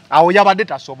 Ebyaddala. Awo yabadde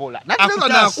tasobola.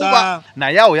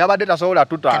 Naye awo yabadde tasobola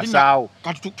tutaasa awo.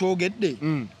 Kati twogedde.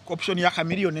 Option ya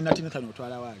Chameleon ne Nati Nathan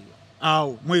otwala waayo.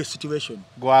 Awo mwe situation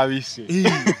gwabise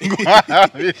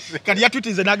kati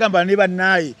yatutize nagamba ne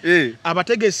bannaye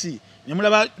abategesi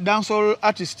nemulaba dancehall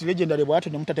artist legendary bwato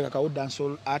nemutateka kawo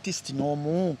dancehall artist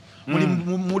nomu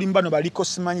muri mbano baliko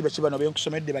simanyi bakibano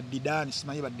benkusomedde badidani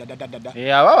simanyi badadadada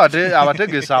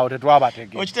abategesi awo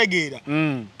tetwabategeka okitegeera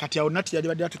kati awo Nati yali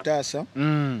badde atutaasa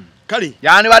kale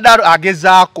yani badde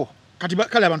agezaako kati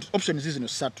kale abantu options zino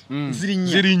 3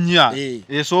 zirinnya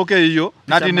esooka eyo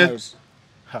Nati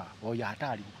oyo ate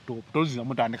ali top tozina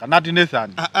mutandika Nati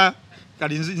Nathan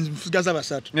kali nfugaza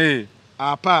basatu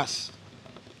pass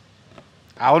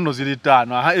awo no ziri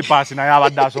 5 pass naye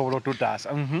abadde asobola otutaasa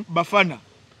Bafana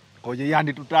oye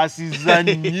yandi tutaasiza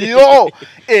nnyo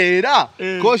era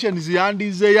Konshens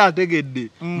yandizeeyo ategedde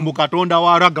mbu Katonda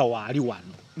waraga waali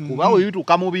wano kuba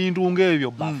oyituuka mu bintu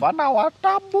ng'ebyo Bafana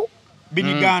watabu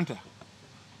biniganta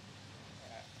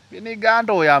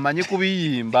Biniganda oyo amanyi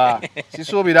kubiyimba.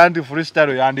 Sisuubira nti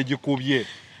freestyle yandigikubye.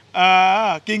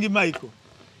 King Michael.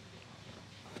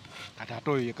 Kati ate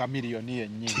oyo ye Chameleon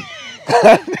yennyini.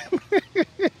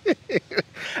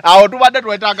 Awo tubadde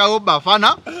twetaagawo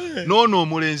Bafana n'ono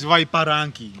omulenzi Viper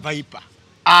ranking. Viper.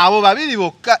 Abo babiri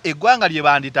bokka eggwanga lye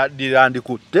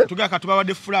bandikutte. Tugaka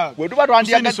tubabadde flag. Bwe tuba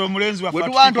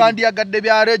twandiyagadde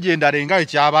bya legendary nga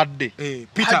ekyabadde.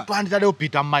 Peter. Twanditaddewo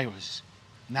Peter Miles.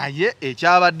 Naye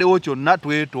ekyabaddewo kyonna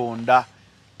twetonda.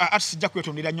 Sijja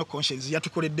kwetondera nnyo Konshens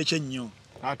yatukoledde kyennyo.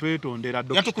 Twetondera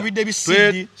dokita. Yatukubidde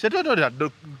bisigi. Twetondera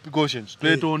Konshens.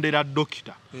 Twetondera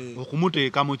dokita.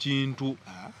 Okumuteeka mu kintu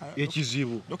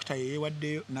ekizibu. Dokita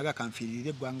yeewaddeyo naga kanfiirire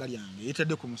eggwanga lyange.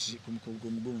 Yeetadde ku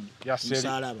mugundi.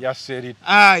 Yasseri.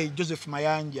 Joseph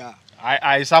Mayanja.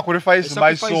 I sacrifice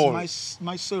my soul.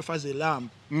 Myself as a lamb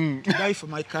to die for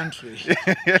my country.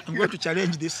 I'm going to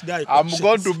challenge this guy. I'm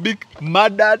going to be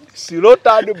murdered,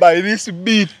 slaughtered by this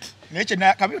beat. Neche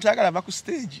na kabyo tagala baku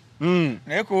stage.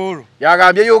 Naye ko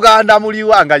yagambye Uganda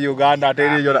muliwa nga Uganda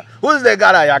teriyo. Who's the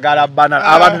guy yagala banana?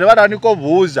 Abantu ne batandika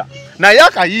obuuza. Naye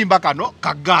akayimba kano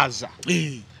kagaza.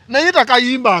 Naye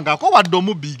takayimba nga ko wadde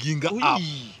omubiginga.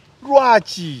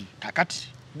 Lwaki? Kakati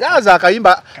Gaza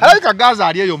akayimba alabika Gaza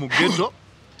ali eyo mu ghetto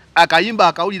akayimba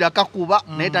akawulira kakuba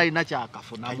naye talina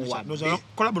kyakafunamu wadde.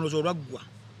 Kola bono zolwaggwa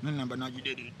namba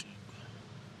nagidelete.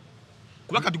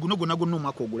 Kuba kati guno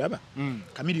omwaka ogulaba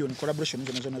Chameleon collaboration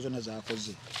zona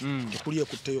zaakoze tekuliye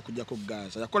kutteyo kujjako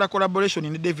Gaza yakola collaboration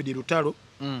ne David Lutalo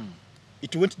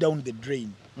it went down the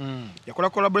drain yakola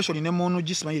collaboration ne Mono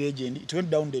G Smile Legend it went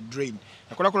down the drain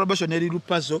yakola collaboration ne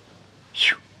Lupazo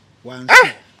wansi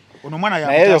ono mwana ya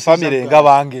naye family nga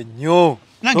bange nnyo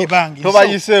nange bangi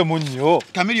tobayisemu nnyo.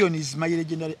 Chameleon is my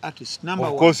legendary artist number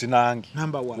 1 of course nange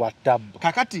number 1 watabu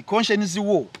kakati Konshens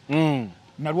wo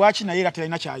na lwaki naye era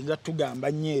talina kyayinza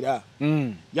tugamba nnyo era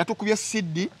yatukubye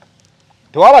CD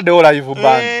tewabaddewo live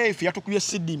band ife yatukubye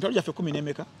CD mpalo gyaffe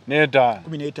 10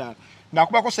 15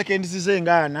 ng'akubako seconds ze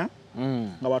ngaana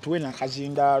nga watu wena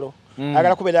akazindaalo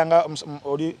agala kubeera nga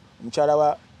oli mukyala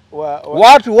wa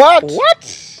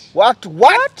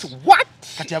what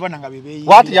kati abana nga bebeeyi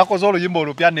what yakoze oluyimba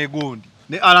olupya ne gundi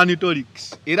ne Alanitolix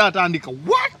era atandika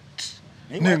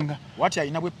nenga what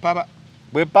alina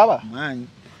bwe paba manyi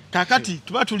kakati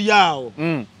tuba tuli awo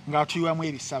nga tuyiwamu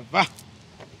ebisava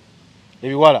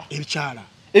ebiwala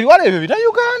ebyo bita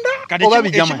Uganda oba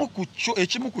bijama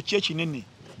ekimu ku kye kinene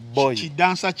boy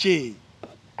kidansa kye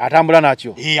atambula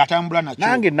nakyo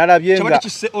nange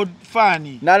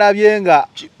nalabyenga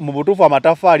mu butuufu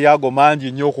amatafaali ago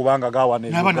mangi nnyo okubanga gawana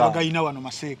n'abaana bagayina wano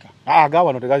maseeka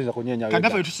gawano tegaziza kunyenya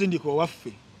kadafa etusindika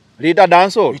owaffe Rita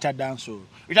Dansol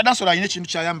alina ekintu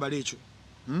kyayambala ekyo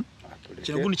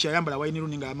kino gundi kyayambala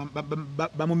wayinirundi nga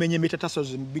bamumenye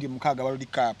metatasozi 26 World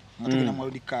Cup nga tugenda mu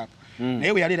World Cup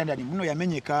naye bwe yaleera ndani muno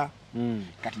yamenyeka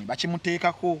kati ne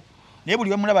bakimuteekako naye buli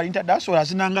bamulaba Rita Dansol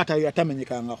azinanga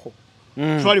atamenyekangako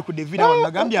twali ku David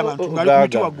abagambye abantu ngali ku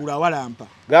miti waggulu awalampa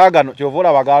gaagano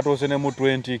kyovola bagatuuse ne mu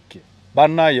 20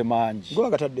 bannaye mangi ngo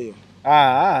bagataddeyo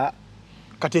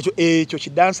kati ekyo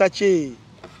kidansa kye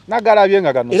nagalabye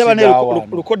nga gano era bane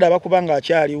lukoda abakubanga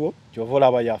akyaliwo kyovola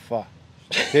abayafa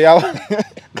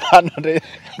gano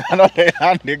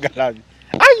ande galabye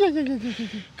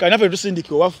kana fe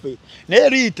tusindike waffe naye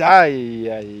Rita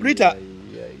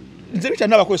nze Rita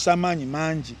nabakozesa amaanyi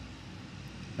mangi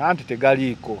nanti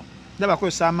tegaliiko ndaba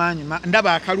kozesa amaanyi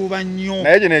ndaba akaluba nnyo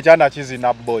naye kino ekyanda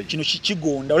kizina boy kino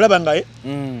kigonda olaba nga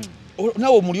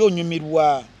nawe omuli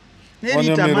onyumirwa naye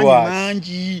Rita amaanyi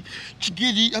mangi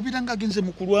kigeri abiranga agenze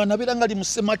mu kulwana abiranga ali mu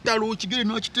sematalo kigeri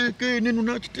n'akiteeke nenu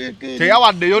n'akiteeke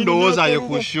teyawaddeyo ndowooza ye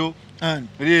ku show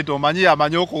Rita omanyi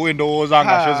yamanyi okuwa endowooza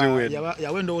nga show ziwedde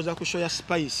yawa endowooza ku show ya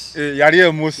Spice yali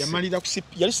emusi yamalira ku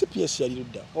yali CPS yali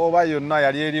ludda oba yonna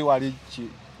yali eri wali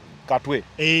katwe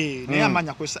naye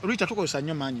amanya kwesa Rita tukozesa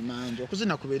nnyo maanyi mangi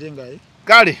okuzina kubeerenga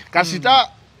kale kasita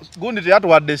gundi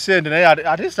teyatuwadde sente naye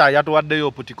ate saa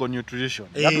yatuwaddeyo political nutrition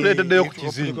yatuleeteddeyo ku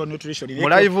kizinga mu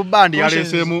live band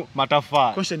yaleeseemu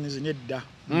matafaali Konshens nedda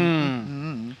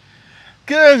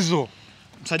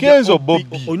Kenzo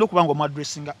Bobby olina okuba nga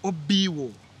omwadressinga Obiwo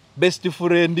best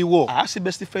friend wo si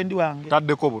best friend wange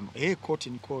taddeko buno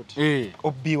court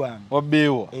Obi wange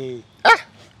Obiwo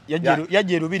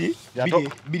yajja erubiri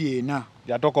 2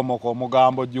 yatokomoka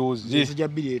omugambo juzi zijja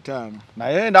 2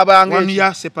 naye ndabanga one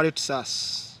ya separate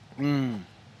sas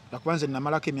yakubanze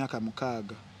namalako emyaka 6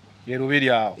 yerubiri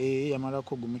awo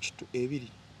yamalako gumu kitu 2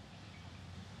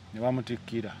 ne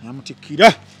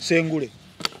bamutikkira sengule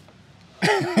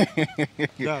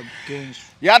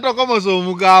yatokomoza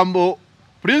omugambo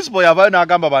principal yavayo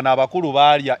n'agamba bano abakulu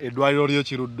baalya eddwaliro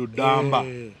ly'ekiruddu ddamba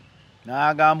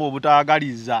n'agamba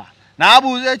obutaagaliza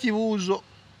n'abuuza ekibuuzo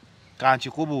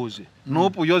kankikubuuze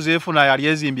Nupu Yosefu na yali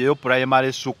ezimbyeyo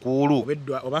primary school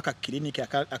oba ka clinic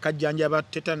akajjanja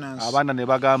tetanus abaana ne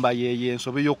bagamba yeye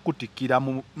ensobi y'okutikira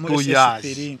mu 2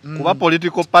 years kuba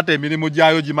political party emirimu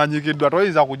gyayo gimanyikiddwa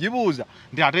toyinza kugibuuza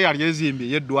nti ate yali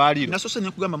ezimbyeyo eddwaliro nasose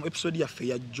ne kugamba mu episode yaffe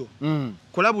ya jjo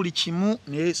kola buli kimu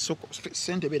ne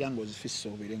sente beera ng'ozifissa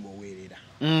obeere ng'oweerera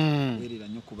weerera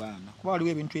nnyo ku baana kuba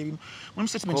waliwo ebintu ebimu mu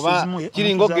statement ezimu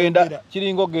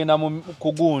kiringa ogenda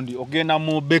ku gundi ogenda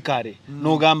mu bakery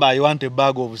n'ogamba I want a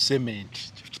bag of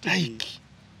cement. Like,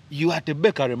 you are a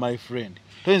bakery, my friend.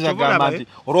 Toyinza gamba nti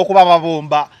olw'okuba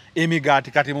babomba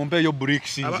emigaati kati mumpeeyo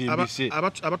bricks nzimbise.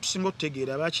 Abatusinga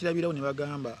okutegeera bakirabirawo ne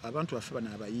bagamba abantu baffe bano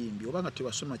abayimbi oba nga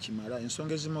tebasoma kimala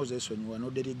ensonga ezimu ozeesonyiwa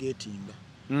n'odelegatinga.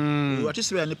 Ate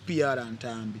sibeera ne PR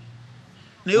Ntambi.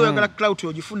 Naye oyagala clout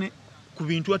ogifune ku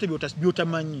bintu ate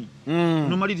by'otamanyi.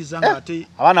 Nomaliriza nga ate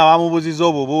abaana bamubuuziza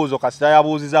obubuuzo kasita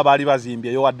yabuuziza baali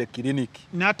bazimbyeyo wadde kiriniki.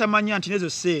 N'atamanya nti nezo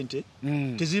ssente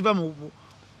teziva mu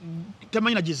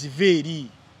tamanyi na gye ziva eri.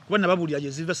 Kuba nababulira gye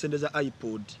ziva ssente za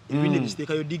iPod. Ebindi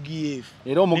biziteekayo DGF.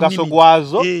 Era omugaso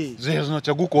gwazo zezo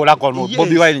kyegukola kono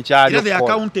Bobby Wine kyali. Era they are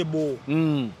accountable.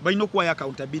 Balina okuwayo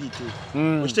accountability.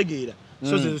 Okitegeera.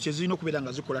 So zezo kyezirina okubeera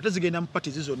nga zikola ate zigenda mu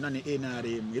party zonna ne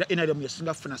NRM. Era NRM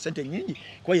yasinga kufuna ssente nnyingi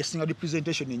kuba yasinga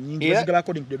representation ennyingi bazigaba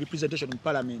according to the representation in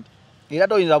parliament. era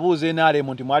toyinza buuza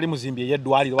NRM nti mwali muzimbye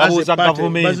yeddwaliro babuuza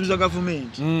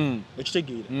government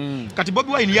ekitegeera kati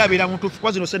Bobi Wine yabeera mutuufu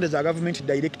kwa zino sente za government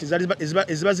direct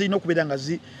eziba zirina okubeera nga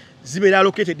zibeera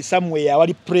allocated somewhere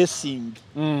awali pressing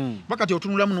bakati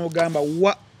otunulamu n'ogamba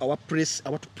our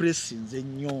press nze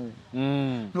nnyo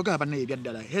n'ogamba bannaye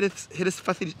ebyaddala health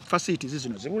facilities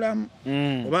zino zibulamu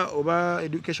oba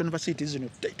education facilities zino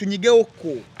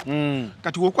tunyigewoko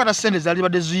kati wokwata sente zaali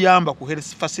badde ziyamba ku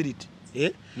health facility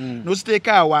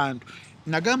noziteeka awantu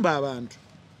nagamba abantu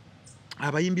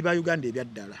abayimbi ba Uganda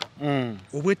ebyaddala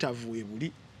obwetavu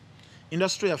buli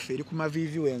industry yaffe eri ku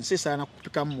mavivi wensi esaana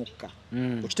kupikamu mukka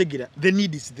okitegeera the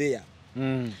need is there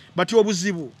but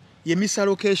obuzibu ye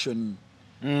misallocation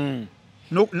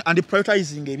no and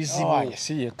prioritizing ebizibu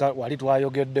wali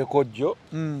twayogeddeko jjo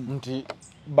nti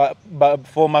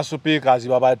former speakers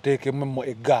babateekemu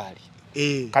eggaali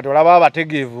kati olaba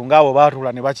abategeevu ng'abo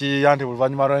baatula ne bakiyiya nti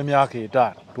oluvannyuma lw'emyaka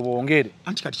 5 tubongere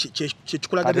anti kati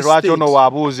kyekikulaga kati lwaki ono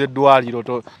waabuuza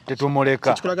eddwaliro tetumuleka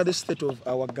kyekikulaga the state of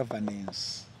our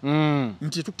governance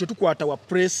nti tetukwata wa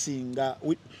pressing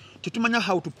tetumanya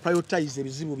how to prioritize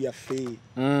ebizibu byaffe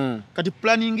kati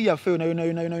planning yaffe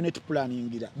yona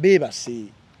tuplaningira beebase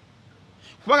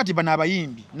kuba kati bano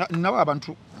abayimbi nabo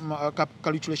abantu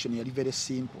calculation yali very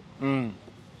simple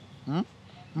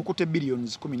mukute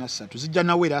billions 13 zijja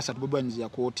nawera 3 Bobi Wine ya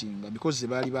quoting because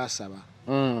zibali basaba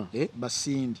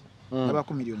basindi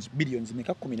abako billions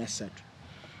meka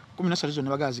 13 zo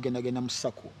nebaga zigenda mu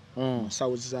sako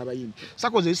sawo z'abayimbi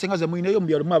sako zisenga za mwine yo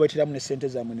mbyalo mwabatiramu ne sente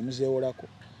za mwine muzeolako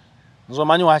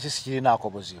nzomanyi wachi sikirinaako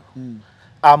buzibu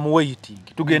I'm waiting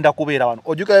tugenda kubeera wano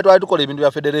ojuka twali tukola ebintu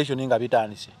bya federation nga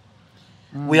bitanise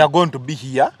we are going to be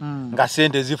here nga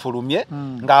sente zifulumye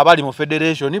nga abali mu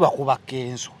federation bakuba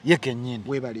kenzo yekennyini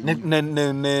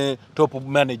ne top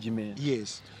management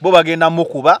yes bo bagenda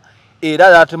mukuba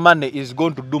era that money is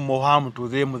going to do more harm to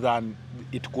them than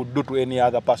it could do to any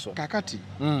other person kakati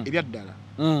ebyaddala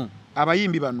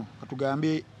abayimbi bano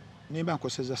katugambe nemba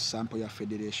nkoseza sample ya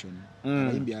federation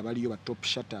abayimbi abaliyo ba top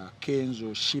shatter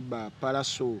kenzo shiba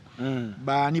paraso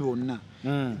baani bonna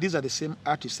these are the same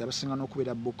artists abasinga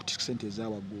n'okubeera booked sente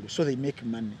ezawagulu so they make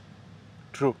money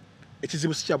true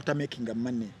ekizibu si kyabuta making a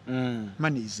money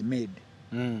money is made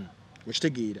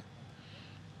wekitegeera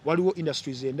waliwo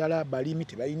industries endala balimi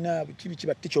tebalina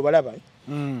kiba tikyo balaba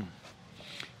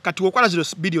kati wokwala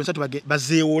 0 billion satu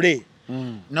bazeewole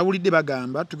nawulidde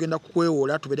bagamba tugenda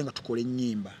kukwewola tubere nga tukola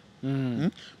ennyimba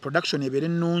production ebere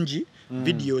nnungi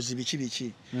videos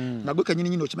biki nagwe kanyini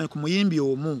nyino okimanyi ku muyimbi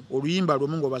omu oluyimba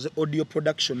lwomu ngobaze audio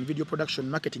production video production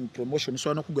marketing promotion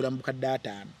so anokugera mu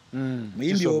kadata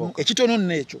muyimbi omu ekitono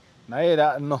n'ekyo naye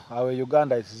era no our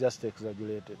Uganda is just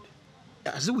exaggerated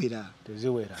aziwera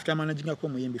teziwera fika managing ko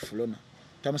muyimbi Flona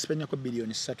tamuspenya ko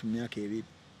bilioni 3 mu myaka 2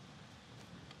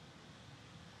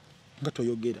 ngato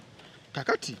yogera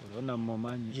kakati olona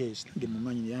mumanyi yes nge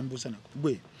mumanyi yambuza nako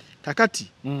gwe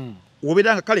kakati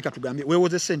wobedanga kale katugambye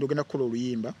wewoze sente ogenda kukola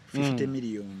oluyimba 50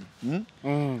 million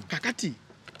kakati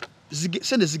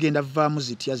sente zigenda vaamu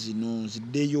zitya zino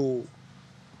ziddeyo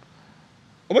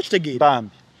oba kitegeera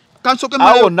bambi kansoke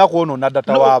malayo nako ono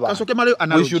nadata waba kansoke malayo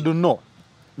analogy we should know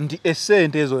ndi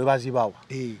esente ezo ebazibawa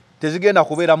tezigenda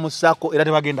kubeera mu sako era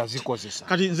tebagenda zikozesa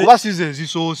kuba size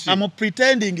ezisoosi I'm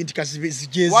pretending nti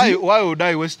kazijezi why would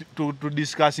I waste to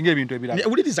discussing ebintu ebirala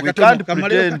we can't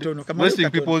pretend wasting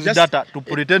people's data to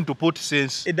pretend to put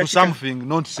sense to something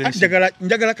nonsense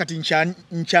njagala kati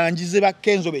nchanjize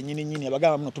bakenzo benyini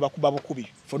abagamba muno tubakuba bukubi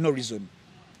for no reason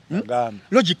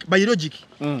logic by logic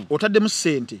otadde mu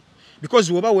sente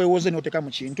because woba wewoze noteka mu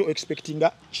kintu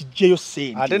expectinga kijeyo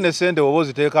sente ate ne sente woba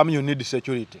oziteekamu you need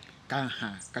security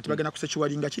kati bagenda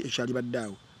kusekiwalinga ki ekyali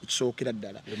baddawo ekisookera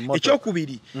ddala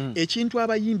ekyokubiri ekintu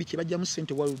abayimbi kye bajja mu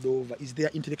sente world over is their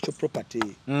intellectual property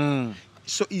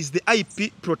so is the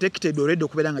IP protected already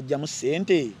okubeera nga ajja mu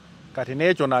sente kati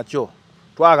n'ekyo nakyo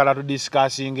twagala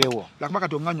tudiscussingewo lakuma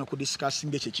kati onganya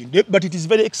okudiscussinga ekyo ekintu but it is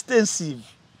very extensive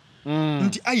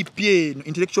nti IP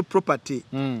intellectual property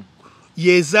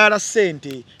yezaala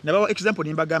sente nabawa example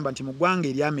nimbagamba nti mu ggwanga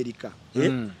eri America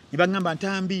nibagamba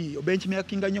Ntambi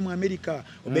obenchmarkinga nnyo mu America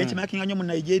obenchmarkinga nnyo mu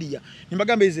Nigeria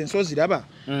nimbagamba ezo ensozi raba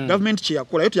government kye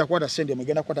yakola yote yakwata sente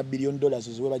mugenda kwata $1 billion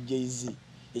eziweba Jay-Z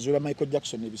eziweba Michael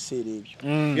Jackson ebiseera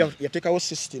ebyo yatekawo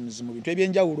systems mu bintu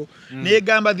ebyenjawulo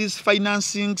negamba these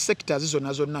financing sectors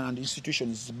zonna and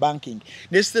institutions banking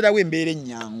nesiterawo embeera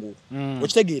ennyangu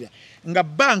okitegeera nga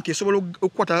bank esobola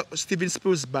okukwata Steven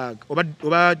Spielberg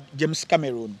oba James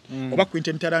Cameron oba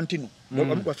Quentin Tarantino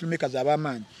oba kwa filmmakers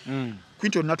ab'amaanyi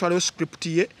Quentin natwalayo script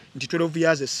ye nti 12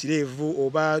 years a slave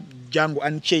oba Django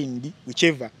Unchained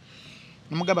whichever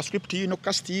nomugamba script yino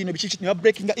cast yino bichi ne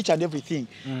breaking each and everything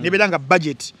nebelanga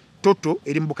budget total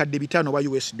eri mbukadde bitano wa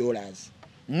US dollars.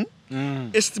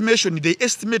 Estimation they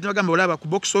estimate bagamba olaba ku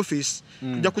box office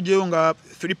kujja kujeyo nga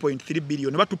 3.3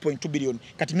 billion oba 2.2 billion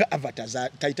kati nga Avatar za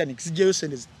Titanic zijeyo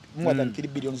send more than 3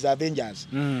 billion za Avengers.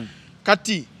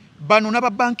 Kati bano naba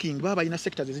banking baba ina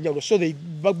sectors ezinjawulo so they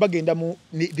bagenda mu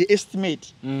the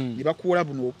estimate ne bakuola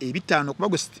buno ebitano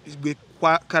kuba gwe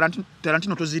kwa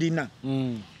Tarantino tozirina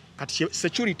kati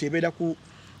security ebeda ku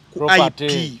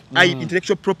IP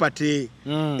intellectual property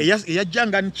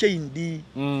eyajjanga nchaindi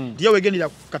ndiye wegendera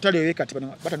katale we kati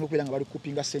batano kubera nga bali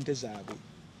kupinga sente zaabwe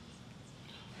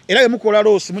era yemukola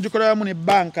losi mujikola mu ne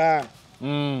banka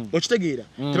okitegeera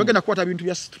tebagenda kwata bintu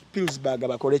bya Spielberg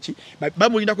abakoleki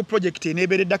bamulinda ku project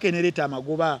enebereddako enereta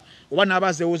amagoba oba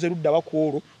nabazewoze ludda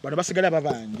wakuolo bano basigala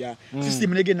babanja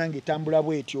system negenda ngetambula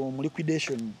bwetyo mu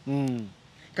liquidation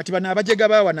kati bana abajega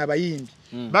bawa nabayindi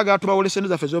baga tubawole sente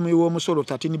za fezo mu musolo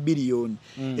 13 billion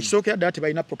ekisokera data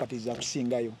balina properties za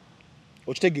kusingayo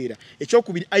okitegeera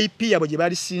ekyokubiri IP yabo gye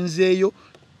bali sinzeeyo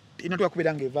inatwa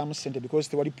kubiranga evamu sente because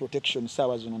there wali protection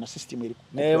sawa zino na system eri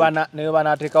ne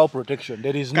bana take out protection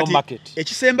there is no market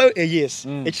ekisemba yes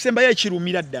ekisemba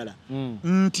yakirumira ddala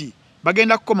nti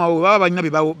bagenda kukoma baba balina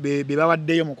be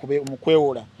bawaddeyo mu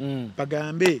kwewola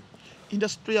bagambe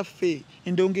industry affe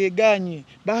endonge eganye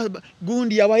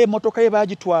gundi yawaye motoka ye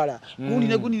bagitwala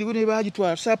gundi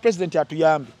bagitwala sa president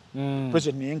atuyambe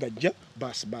president yengajja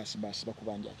bas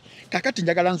bakubanja kakati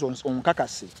njagala nzo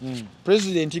omukakase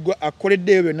president gwa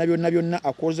akoledde byonna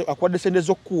akwade sende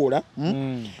zokkuola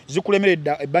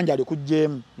zikulemeredda ebbanja ali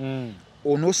kujjemu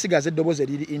onosigaza eddobozi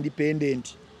eriri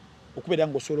independent okubera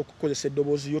ngo osobola okukozesa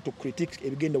eddoboozi yo to critique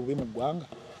ebigenda bubi mu ggwanga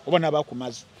oba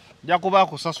n'abakumazi jakuba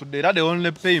kusasudde era the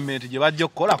only payment gye bajja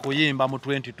okukola kuyimba mu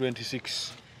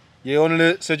 2026 ye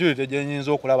only security gye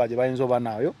nyinza okulaba gye bayinza oba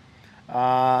naayo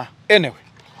anyway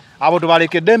abo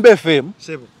tubaleke Dembe FM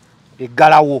sebo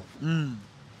eggalawo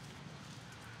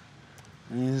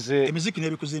nze emiziki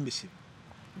n'ebikuzimbisi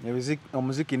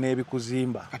omuziki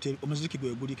n'ebikuzimba kati omuziki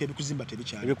gwe gulika ebikuzimba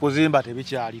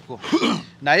tebikyaliko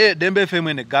naye Dembe FM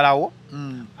eggalawo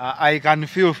I can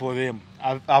feel for them.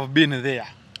 I've been there.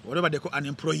 Whatever they call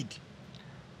unemployed.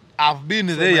 I've been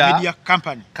there. Media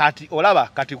company. Kati olaba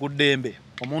kati ku Dembe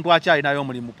omuntu akyalinayo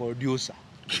omulimu producer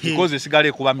because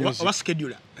esigale kuba music. Oba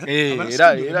scheduler.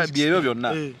 Era byebyo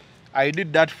byonna. I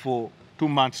did that for 2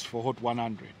 months for Hot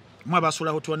 100. Mwa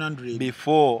basula Hot 100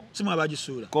 before simwa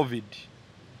abajisula COVID.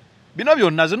 Bino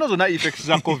byonna zino effects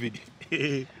za COVID.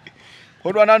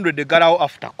 Hot 100 egalawo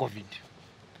after COVID.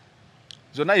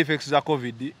 Zona effects za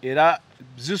COVID era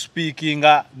zi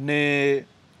speakinga ne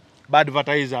bad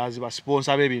advertisers ba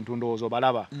sponsor bebintu ndozo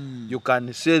balaba you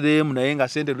can say them naye nga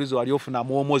sente lizo ali ofuna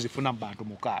muomo zifuna bantu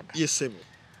mukaga yes sebo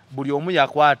buli omu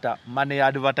yakwata money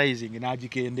advertising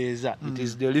nagikendeeza it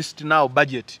is the list now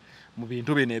budget mu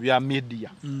bintu bine ebya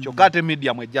media kyokate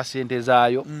media mwejja sente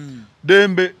zaayo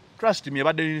Dembe trust me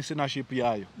badde listenership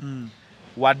yayo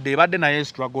wadde badde naye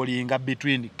struggling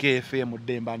between KFM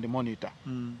Dembe and Monitor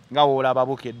nga olaba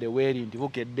bukedde weri ndi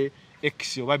bukedde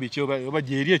X oba bicho oba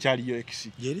jeri ekyaliyo X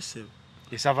jeri sebo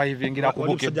survivingira ku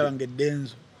bukedde wange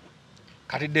denzo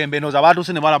kati Dembe noza abantu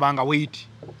sene balabanga wait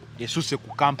yesuse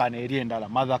ku company eri endala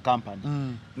mother company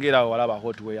ngira walaba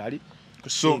hot we yali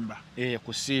kusimba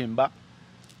kusimba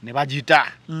ne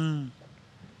bagita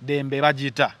Dembe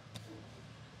bagita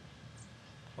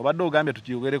obadde ogambye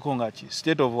tukiyogereko ngaki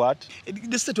state of what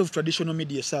the state of traditional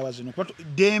media sawa zino kwato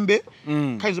Dembe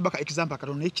kaizo baka example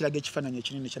katono ekiraga ekifananye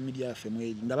ekinene kya media yafe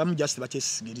mweli ndabamu just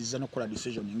bachesigiriza no kola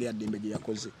decision ngeya Dembe gye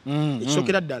yakoze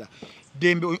ekisokera ddala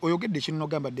Dembe oyogedde kino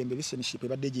gamba Dembe listenership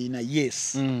ebadde gye ina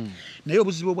yes naye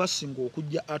obuzibu bwasinga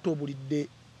okujja ato obulidde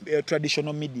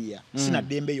traditional media sina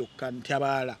Dembe yokka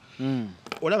ntyabala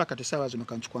olaba kati sawa zino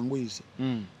kanchukwanguize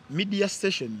media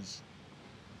stations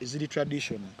ezili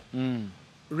traditional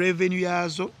revenue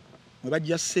yazo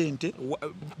mwebajja sente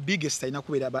biggest ina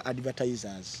kubera aba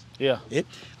advertisers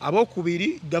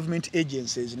abokubiri government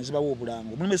agencies nezibawo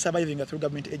obulango mulimu surviving through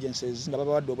government agencies nga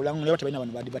baba wadde obulango naye tabalina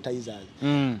bano ba advertisers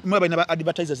mwe balina ba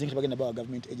advertisers ngi bagenda ba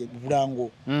government agent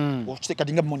bulango okiteka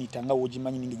dinga monitor nga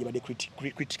wojimanyi ningi gye bade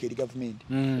critical government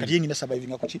kati yengina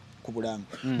surviving ku bulango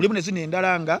mulimu nezine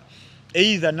endalanga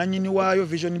either nanyini waayo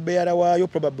vision bearer waayo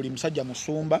probably musajja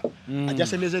musumba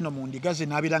ajasendeze no mundigaze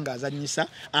nabiranga azanyisa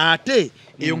ate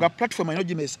eyo nga platform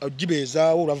ino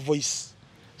ojibezaawo la voice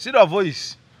sira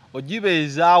voice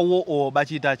ojibezaawo o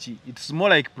bakitachi it's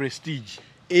more like prestige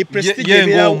prestige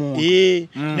eberawo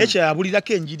nature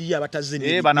abulirako enjiri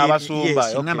abatazze bana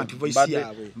abasumba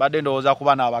badde ndowooza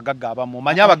kuba n'abagagga abamu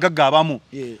manya abagagga abamu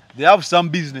they have some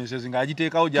businesses nga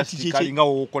agiteekawo just kalinga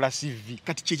okola CV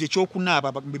kati kyekyo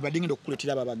ekyokunaaba badde ngenda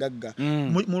okukuleetera abo abagagga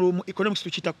mu economics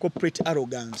tukiyita corporate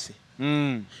arrogance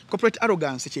corporate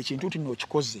arrogance kyekintu nti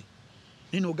n'okikoze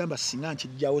nino ogamba singa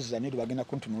nkijjawo zanero bagenda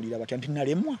kuntunuulira batya nti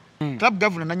nalemwa club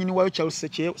governor nanyini wayo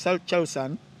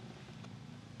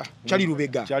Charlie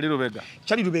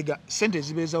Rubega sente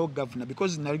zibezawo governor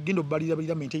because nagendo balira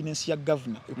maintenance ya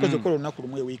governor because okolo naku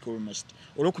lumwe week almost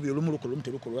olokubira olumuruko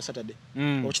lumteruko lwa Saturday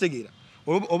okitegeera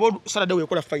obo Saturday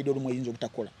wekola Friday olumwe yinzo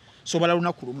butakola so bala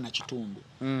lunaku lumu na kitundu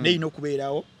neino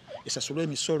kubeerawo esasula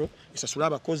emisolo esasula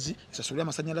abakozi esasula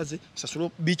amasanyalaze esasula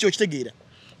bicho okitegeera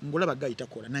ngola bagayita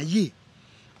kola naye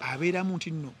abeera muntu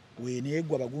nno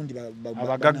weneegwa bagundi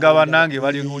abagagga banange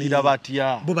bali ngulira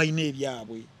batya bo bayine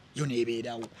ebyabwe yone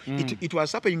ebeerawo it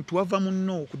was happening to have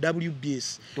munno ku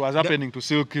WBS it was happening to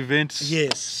Silk events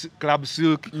yes Club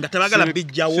Silk nga tabagala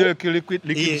bijjawo Silk liquid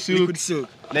silk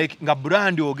like nga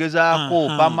brand ogezaako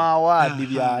Bama Award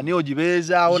byani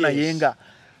ogibeezaawo naye nga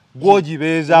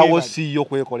gwogibeezaawo siyo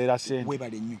kwekolera sente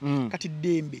webale nnyo kati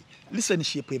dembe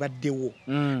listenership ebaddewo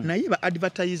naye ba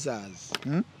advertisers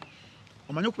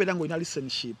omanyi okubeera nga olina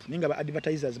listenership ninga ba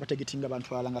advertisers bategetinga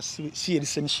abantu alanga si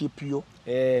listenership yo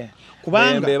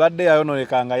kubanga ebadde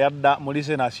yayonolekanga yadda mu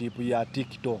listenership ya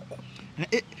TikTok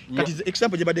kati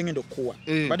example gye badde ngenda okuwa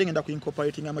badde ngenda ku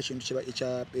incorporating amashintu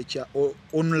ekya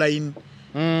online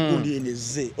gundi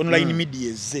eneze online media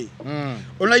eze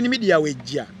online media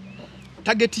wejja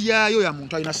target yayo ya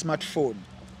muntu alina smartphone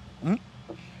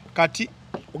kati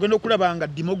ogenda okulabanga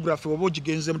demography obo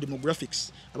gigenze mu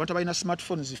demographics abantu abalina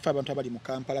smartphones zifa abantu abali mu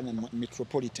Kampala na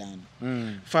metropolitan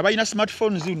fa abalina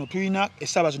smartphones zino tulina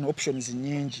esaba zino options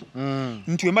nyingi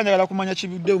nti wemba njagala kumanya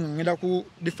kibudde ngenda ku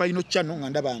the final channel nga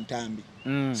ndaba Ntambi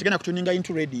sigenda kutuninga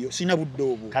into radio sina budde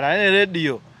obwo kala ne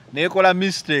radio nekola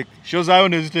mistake show zayo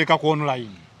neziteeka ku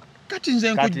online kati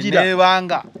nze nkujira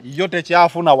nebanga yo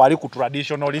tekyafuna wali ku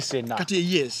traditional listener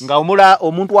kati yes nga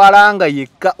omuntu alanga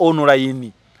yekka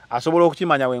online asobola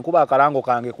okukimanya wenkuba akalango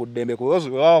kange ku ddembe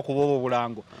kuwa kubobo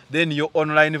bulango then yo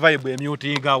online vibe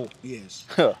emutingawo yes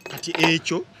kati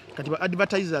ekyo kati ba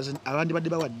advertisers abandi badde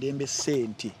bawa ddembe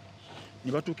sente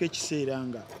ne batuuka ekiseera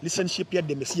nga listenership ya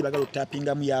ddembe si bagalo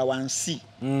tappinga mu ya wansi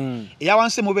eya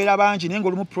wansi mubeera bangi naye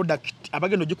ng'olumu product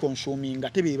abagenda ogikonsuminga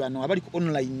tebe bano abali ku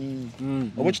online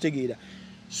oba kitegeera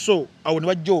so awo ne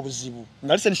bajja obuzibu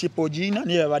nga listenership ogina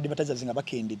naye ba advertisers nga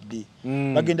bakendedde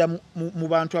bagenda mu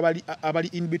bantu abali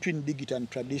in between digital and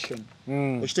tradition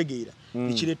okitegeera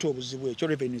ekireeta obuzibu ekyo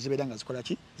revenue zibeera nga zikola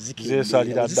ki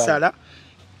zisala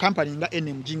company nga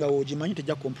NMG nga ogimanyi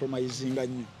tejja compromisinga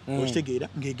nnyo okitegeera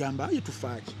ng'egamba ye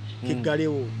tufaaki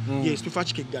keggalewo yes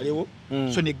tufaaki keggalewo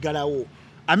so neggalawo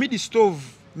amid stove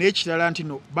n'ekirala nti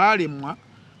no baalemwa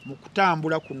mu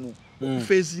kutambula kuno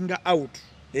okufeezinga out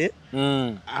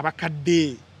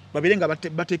abakadde babere nga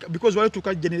bateka because wali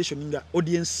tuka generation nga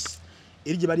audience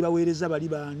erije bali baweereza bali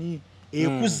baani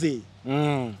ekuze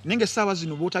ninge sawa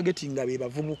zino bota getting be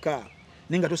bavubuka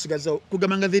ninga tosigaza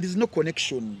kugamanga there is no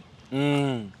connection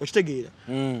okitegeera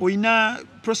oina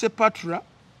prosepatra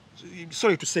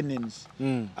sorry to say names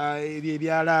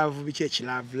bya love bichi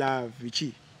love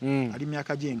bichi ali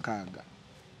myaka je nkaaga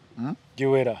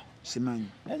giwera simanyi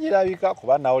nyirabika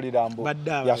kuba nawulirambo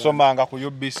yasomanga ku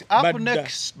UBC up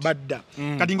next badda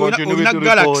kati ng'olina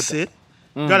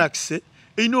galaxy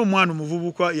ino omwana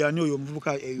omuvubuka yani oyo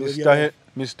omuvubuka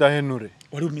Mr. Henry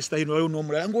wali Mr. Henry wali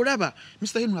n'omulala ng'olaba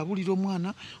Mr. Henry abulira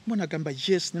omwana agamba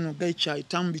yes nino gai chai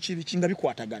tambi kibi nga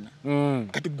bikwatagana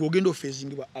kati gogenda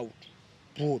ofacingibwa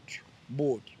out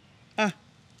board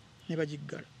ne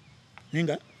bagiggala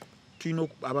ninga tulina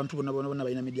abantu bonna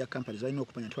balina media companies balina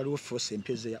okumanya nti waliwo force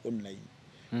empeze ya online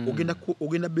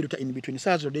ogenda beruta in between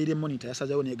saa daily monitor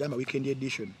yasazawo negamba weekend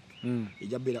edition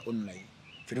ejja beera online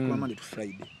firi kuma Monday to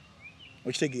Friday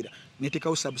okitegeera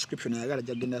netekawo subscription ayagala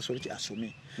jagenda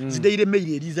asome zidaire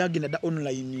mail erizagenda da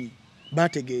online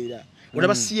bategeera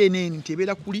olaba CNN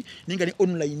ntebeera kuli ninga ne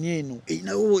online eno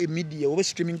erinawo media oba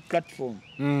streaming platform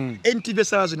NTV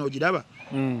saa zino ogiraba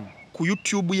ku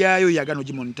YouTube yayo yagano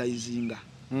gimonetizinga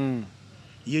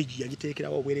yeji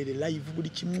yagiteekerawo obwerere live buli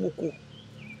kimuoko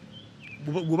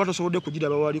bwoba tosobodde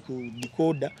kugiraba wali ku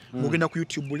decoder ng'ogenda ku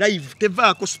YouTube live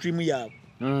tevaako stream yaabwe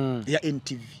ya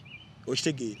NTV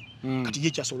okitegeera kati ye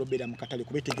kyasobola obeera mu katale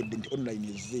kuba etegedde nti online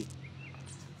ezze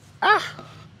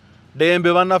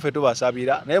dembe bannaffe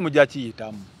tubasabira naye mujja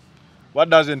kiyitamu what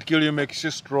doesn't kill you makes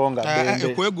you stronger dembe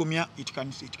okwegumya it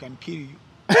can kill you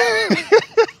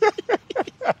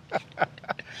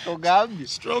Ogambi.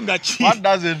 Stronger chi. What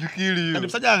doesn't kill you? And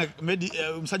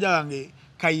musajja wange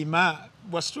Kayima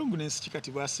bwa strongness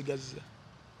kikati bwasigaza.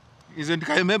 Isn't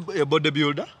Kayima a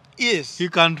bodybuilder? Yes. He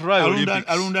can try Olympics.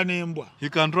 Alunda nembwa. He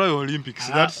can try Olympics.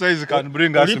 That size can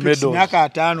bring us medals. Miaka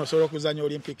 5 solo kuzanya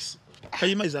Olympics.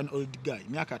 Kayima is an old guy.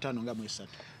 Miaka 5 nga mwesatu.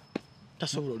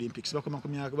 Tasobola Olympics bakoma ku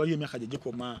myaka bali emyaka gye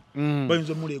gikoma.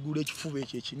 Bayinza mule egula ekifuba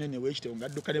ekyo ekinene weekite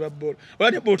ngadduka ne babbolo.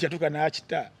 Wala ne bolt yatuka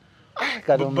n'akita.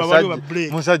 Kati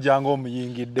musajja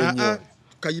ng'omuyingidde nnyo.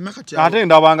 Kayima kati ate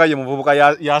ndabanga ye muvubuka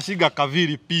yasiga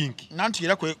kaviri pink. Nanti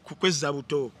era kwezza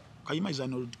buto. Kayima is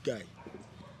an old guy.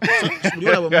 Buli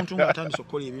olaba omuntu ng'atandise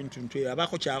okukola ebintu ntwe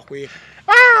abaako kyakweka.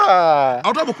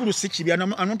 Awuta bukulu si kibi. I'm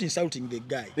not insulting the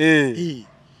guy.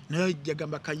 Naye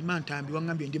jagamba Kayima Ntambi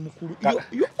wangambye ndi mukulu.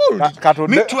 You old.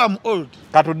 Me too, I'm old.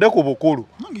 Katudde ku bukulu.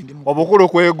 Obukulu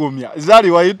kwegumya.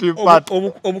 Zari wayiti pat.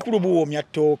 Obukulu buwomya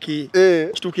ttooke.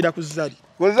 Kituukira ku Zari.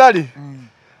 Ku Zari?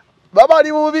 Baba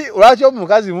ali bubi. Lwaki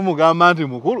omukazi mumugamba nti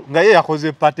mukulu nga ye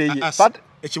yakoze pate ye.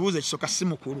 Ekibuuzo ekisooka si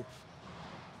mukulu.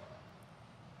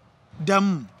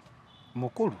 Damu.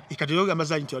 Mukulu. Kati yogamba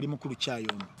Zari nti wali mukulu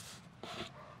kyayomba.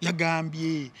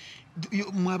 Yagambye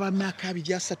mwaba myaka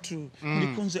 23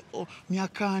 mulikunze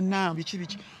myaka 4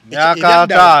 biki myaka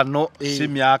 5 si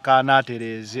myaka 4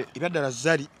 atereze ebyadala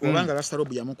Zari obanga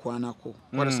Rastarobu yamukwanako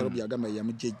Rastarobu yagamba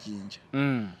yamujejjinja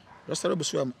Rastarobu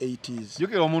swa mu 80s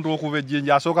yuke omuntu okuva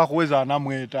ejjinja asooka kuweza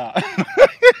namweta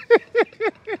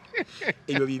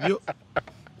ebyo bibyo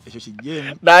ekyo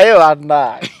kijjemu naye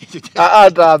wana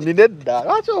ata minedda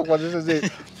lwaki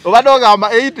okozeseze obadde ogamba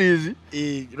 80s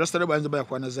Rastarobu anza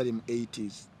bayakwana Zari mu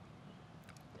 80s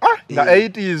nga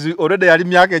 80s already yali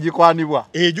myaka egikwanibwa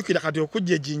jukira kati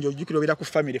okujja ejjinja jukira obera ku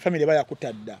family baya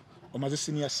kutadda omaze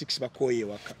senior 6 bakoye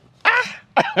waka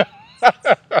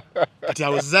kati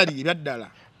awo Zari ebyaddala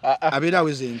abera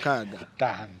aweze enkaaga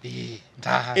Ntambi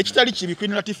ekitali kibi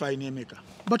Queen Latifah inemeka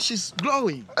but she's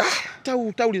glowing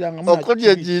tawuliranga mwana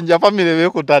okujja ejjinja family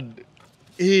bekutadde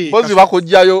bozi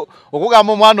bakujjayo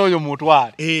okugamba omwana oyo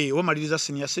mutwale omaliriza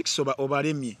senior 6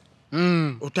 obalemye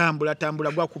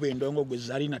otambula gwakuba endongo gwe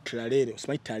Zari na Tralere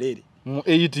osimanyi Tralere mu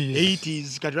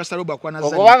 80s kati Rastarobu akwana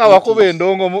Zari okubanga bakuba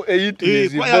endongo mu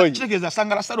 80s boy kitegeza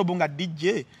sanga Rastarobu nga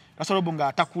DJ Rastarobu nga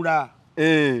atakula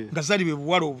nga Zari be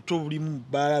buwalo obuto bulimu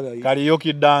balaba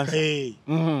karaoke dance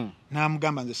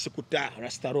namugamba nze sikuta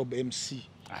Rastarobu MC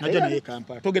najja naye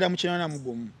Kampala togera mu kinana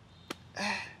mugomu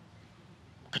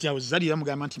kati awo Zari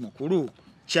yamugamba nti mukulu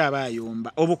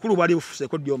kyabayomba obukulu bwali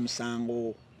bufuseko ddyo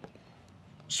omusango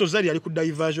so Zari ali ku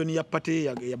diversion ya pate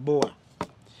ya boa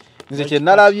nze kye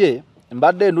nalabye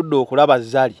mbadde ndudde okulaba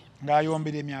Zari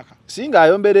ng'ayombera emyaka singa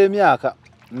ayombera emyaka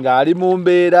ng'ali mu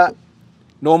mbeera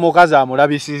n'omukazi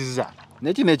amulabisizza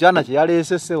nekino ekyana kye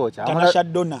yaleesessewo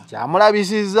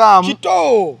kyamulabisizzaamu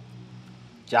kito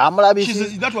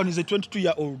kyamulabisiza that one is a 22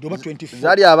 year old over 24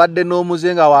 Zari abadde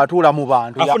n'omuze nga waatuula mu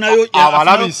bantu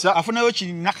abalabisa afunayo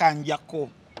kinakanjako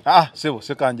sebo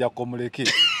sekanjako muleke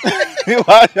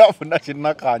wali afuna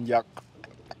kinakanjako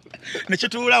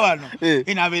nekituula wano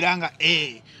inaberanga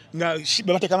nga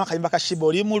babatekama kayimba ka shibo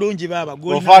oli mulungi baba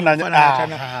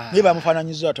ne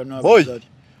bamufaananyiza atono Zari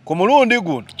ku mulundi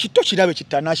guno kito kirabe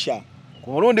kitanasha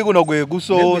ku mulundi guno gwe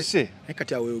gusoose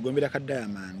kati awe ugombera ka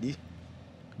Diamond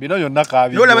bino yonna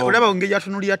kabi olaba ngeja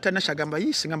tunulya tanasha gamba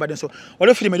yisingamba denso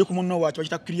wale film eri ku munno wacho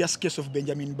bakita Curious Case of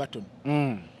Benjamin Button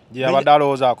je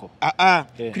abadalo zako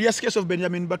Curious Case of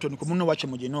Benjamin Button ku munno wacho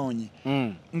mujinonyi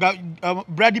nga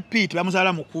Brad Pitt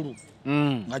bamuzala mukuru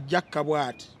nga Jack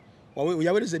Kabwat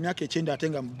yawereza emyaka 9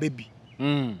 atenga baby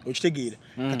okitegeera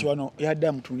kati wano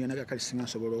yadda mutunulya naga kali singa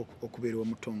sobola okubeera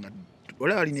omutonga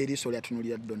olaba ali n'eriiso lya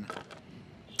tunulya Donna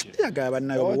yagaba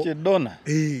nayo Donna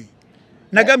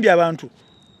nagambye abantu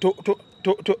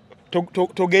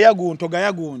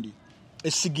togaya gundi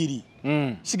esigiri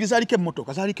sigiri zaliko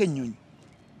emmotoka zaliko ennyonyi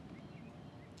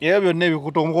ebyo byonna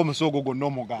ebikutonga omusogo gonna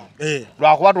omugamba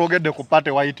lwakuba twogedde ku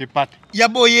pate white party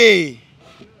yaboye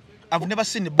I've never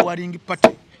seen a boring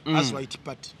party as white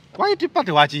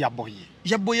party waki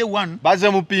yaboye one baze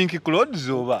mu pink clothes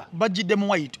oba bajidde mu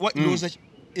white what was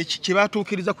kye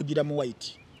batuukiriza kugira mu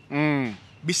white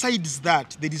besides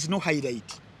that there is no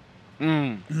highlight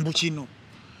mbukino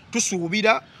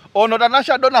tusuubira ono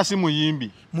Tanasha Donna si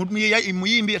muyimbi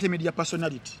muyimbi ate media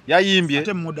personality yayimbye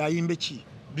ate muda ayimbe ki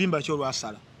bimba kyo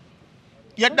lwasala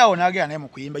yaddawo n'agenda naye mu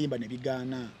kuyimba yimba ne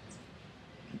bigaana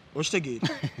okitegeera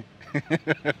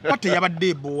pate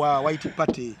yabadde bowa white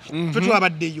party fetu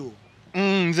abaddeyo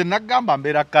nze nagamba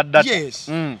mbeera kaddata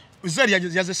yes Zari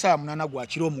yaze saa 8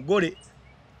 gwakiro omugole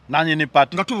nanye ne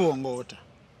pate nga tubongoota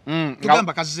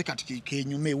tugamba kazize kati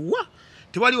kenyume wa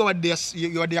tewali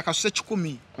wadde yakasuse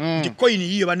 10 nti coin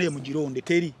yiyo bane mu gironde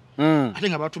teri ate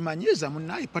nga batumanyiza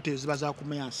munaye party ziba za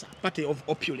kumyasa party of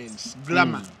opulence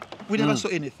glamour we never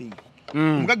saw anything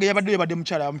mugagga yabadde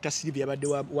mukyala wa mutasirivi yabadde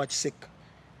wa Kiseka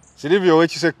Silivio wa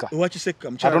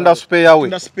Kiseka mukyala atunda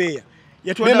spare spare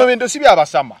bino bintu si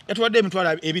byabasama yatuwadde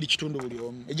emitwala 2 kitundu buli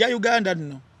omu ejja Uganda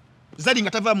nno Zari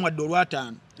nga tava mu wadde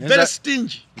olw'ataano very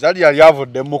stingy Zari yali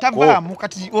avudde mu tava mu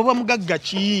kati oba mugagga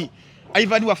ki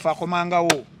Ivan waffe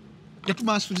akomangawo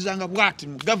yatumansulizanga bwati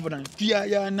mu governance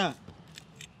tuyayana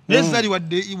Zari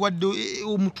wadde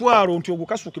omutwalo nti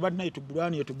ogukasuke badnaye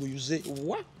tugulani yetuguyuze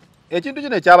wa ekintu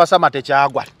kino ekyabasama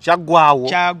kyaggwawo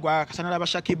kasanala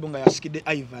abashakibu nga yasikidde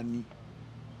Ivan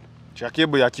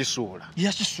Shakibu yakisuula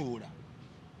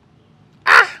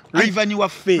Ivan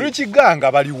waffe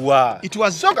Richiganga baliwa it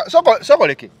was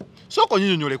soko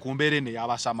nyinyonyole ku mbeere ne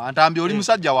yabasama Ntambi oli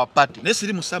musajja wa party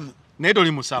nesiri musama naye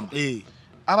toli musama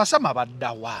abasama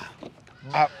baddawa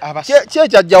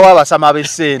kyekyaggyawo abasama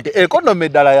b'essente economy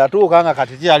ddala yatuuka nga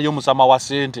kati kyali omusama wa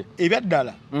ssente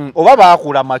ebyaddala oba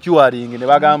baakula maturing ne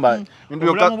bagamba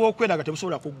obulamu bw'okwedaga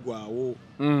tebusobola kuggwawo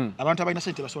abantu abalina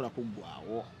ssente tebasobola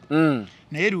kuggwawo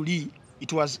naye luli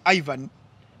it was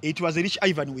a rich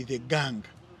Ivan with a gang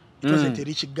it wasn't a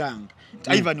rich gang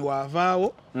Ivan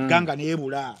waavaawo ganga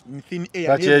neebula thin air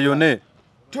kakyeyone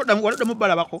wadde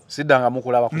mubala bako sidanga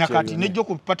mukulaba ku nakati nejjo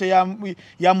ku pate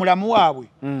ya mulamu waabwe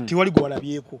tiwali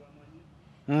gwalabyeko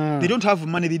they don't have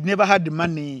money, they never had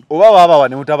money oba baba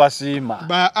ne mutabasiima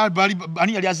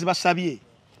ani yali azibasabye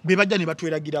be bajja ne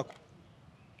batweragirako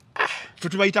ffe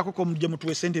tubayitako ko mujje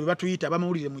mutuwe sente be batuyita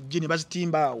bamawulire mu jjini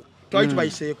bazitimbaawo twali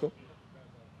tubayiseeko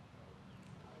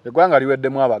eggwanga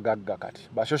liweddemu abagagga kati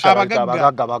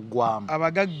abagagga baggwamu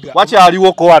abagagga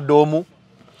wakyaliwo ko wadde omu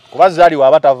kuba Zari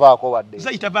waba tavaako wadde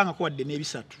Zari tavangako wadde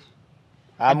n'ebisatu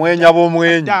amwenya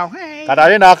b'omwenyi kati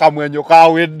ale n'akamwenyo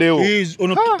kaweddewo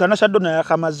ono Tanasha Donna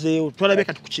yakamazeewo twalabye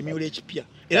kati ku kimyulo ekipya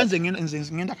era nze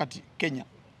ngenda kati Kenya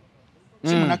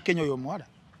si Munnakenya oyo omuwala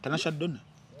Tanasha Donna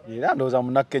era ndowooza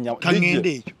Munnakenya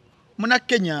kangende ekyo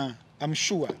Munnakenya I'm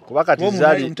sure kuba kati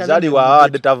Zari waba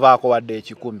wadde tavaako wadde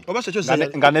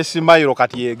 10 nga ne Simayiro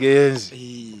kati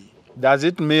yegenzi does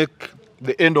it make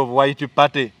the end of White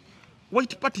Party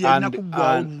yalina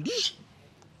kuggwawo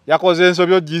yakoze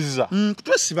ensobyo jizza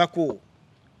twesibako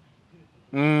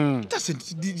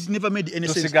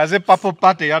tusigaze Purple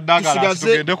Party yaddagala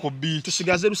tugende ku beach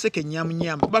tusigaze Luseke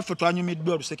nyamunyamu kuba ffe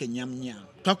twanyumiddwa Luseke nyamunyamu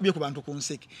twakubye ku bantu ku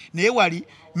nseke naye wali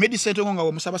medicine nga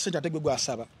omusaba sente ate gwe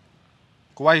gwasaba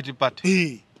ku White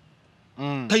Party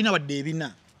talina wadde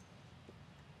ebina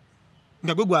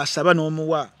nga gwe gwasaba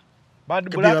n'omuwa Bad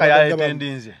Black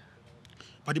yayetendinze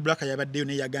Bad Black yabaddeyo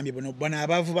naye yagambye bwana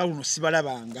abavu baluno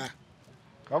sibalabanga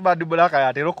Bad Black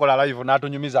yaterokola live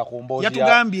n'atunyumiza ku mboozi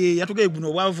yatugambye buno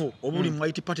obwavu obuli mu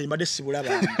White Party mbadde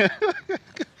sibulabanga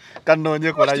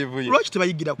kanoonye ko live ye lwaki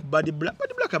tebayigira ku Bad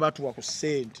Black abatuwa ku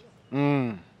sente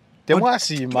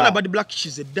temwasiima Bad Black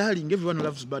she's a darling everyone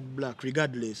loves Bad Black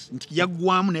regardless nti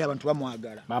yaggwamu naye abantu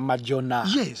bamwagala Mama Jona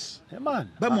yes man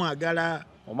bamwagala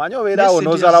omanyi obeerawo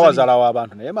n'ozalawo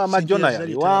abantu naye Mama Jona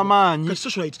yali w'amaanyi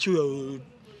socialite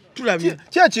tulabye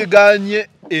kyekiganye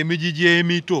emijiji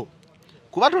emito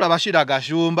kuba tulaba Shira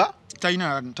Gashumba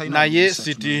naye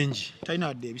sitingi talina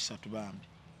wadde ebisatu bambi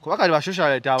kuba kali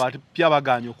basocialite abapya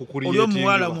baganye okukuliyetinga oli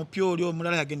omuwala omupya oli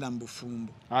omulala yagenda mu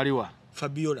bufumbo aliwa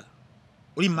Fabiola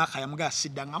oli maka yamugaa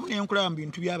sidda nga mune enkulaba mu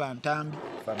bintu by'abantambi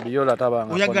Fabiola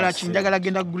tabanga oyagala kinjagala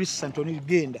genda Greece Santoni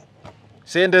genda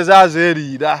sente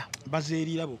zazeeriira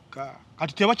bazeeriira bokka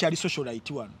kati tebakyali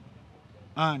socialite wano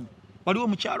ani waliwo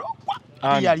omukyalo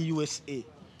yali USA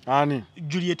ani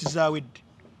Juliet Zawedde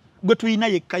gwe tuyina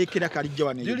yekka kalijja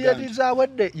wano Juliet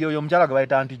Zawedde yoyo omukyala gwe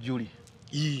bayita Auntie Julie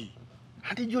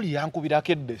Auntie Julie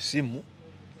yankubirako edda essimu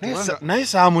naye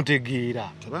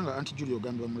saamutegeera tebanga Auntie Julie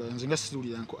ogamba mulala nze nga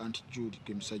siwuliranko Auntie Julie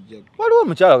ke musajja gwe waliwo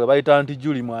omukyala gwe bayita Auntie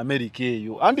Julie mu America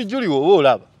eyo Auntie Julie woba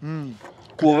olaba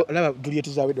olaba Juliet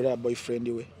Zawedde olaba boyfriend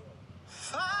we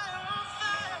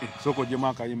soko gyemu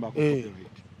akayimba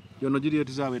yono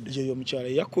Juliet Zawedde yeyo omukyala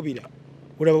yakubira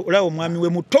olaba omwami we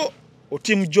muto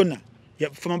Otim Jona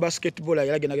former basketballer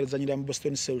yalagenda gezanyira mu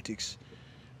Boston Celtics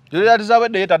Juliet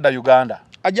Zawedde yetadda Uganda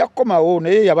ajja kukomawo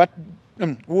naye yaba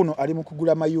wuno ali mu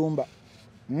kugula mayumba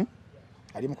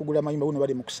ali mu kugula mayumba wuno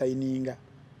bali mu kusayininga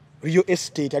real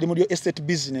estate ali mu real estate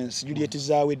business Juliet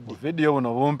Zawedde video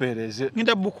buno bumpeereze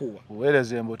ngenda bukuwa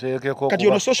uweereze embuteekeko kati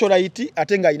ono socialite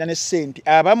ate nga alina ne sente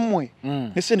abamwe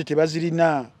ne sente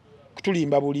tebazirina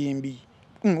kutulimba bulimbi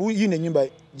yine ennyumba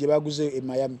gye baguze e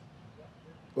Miami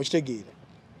okitegeera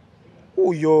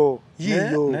uyo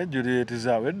yiyo ne Juliet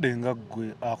Zawedde nga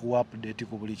gwe akuwa update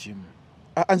ku buli kimu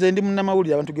Anze ndi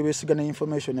munnamawulire abantu ge beesigana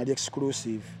information ali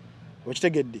exclusive.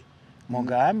 Okitegedde?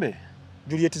 Mugambe.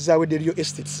 Juliet Zawedde Real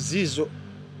Estates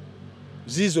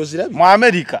zizo zirabi. Mu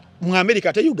America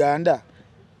ate Uganda.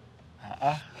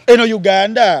 Eno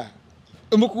Uganda.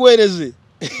 Mukuweereze.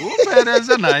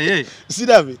 Upereze naye.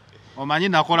 Sirabe. Omanyi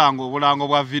nakolanga obulango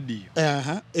bwa video.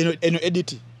 Eno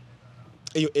edit.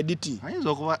 Eyo edit. Ayinza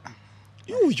okuba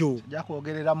yuyo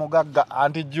jakwogerera mugagga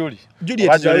anti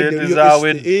Juliet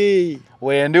Zawedde.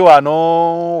 Wendi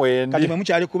wano wendi. Kati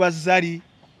mukyali kuba Zari.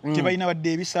 Tebalina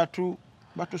badde ebisatu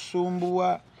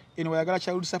batusumbuwa. Eno wayagala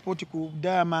child support ku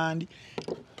Diamond.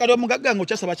 Kati omugagga ngo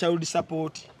kyasaba child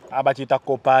support. Abachita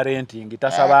co-parenting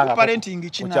tasabanga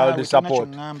parenting child support.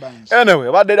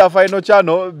 Anyway, badde da final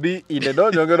channel be in the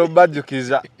nyongero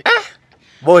bajukiza.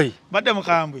 Boy, badde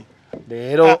mukambwe.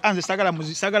 Lero anze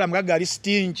sagala mugagga ali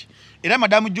stingy. Era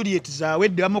Madam Juliet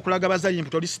Zawedde bamukulaga bazali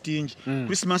mpotoli stingy.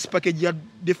 Christmas package ya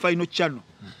the final channel.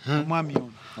 Mwami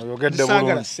ono. Oyogedde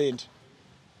sagala sente.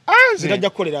 Zitajja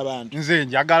kukolera abantu. Nze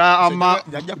njagala ama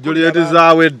Juliet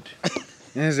Zawedde.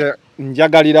 Nze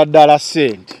njagalira ddala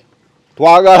sente.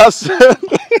 Twagala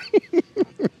sente.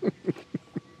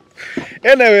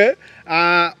 Anyway,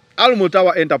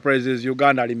 Almutawa Enterprises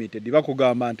Uganda Limited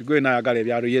bakugamba nti gwe nayagala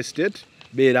ebya real estate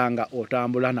beeranga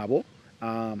otambula nabo.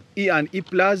 E&E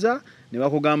Plaza ne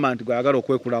bakugamba nti gwayagala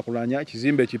okwekulakulanya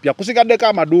kizimbe kipya kusigaddeko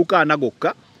amaduuka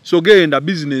anagokka, so genda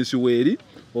business weeri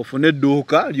ofune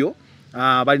edduuka lyo.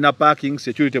 Balina parking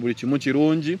security buli kimu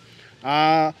kirungi.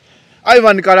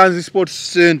 Ivan Kalanzi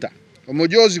Sports Center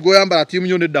omujozi goyambala timu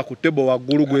nyo nedda ku tebo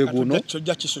waggulu gwe guno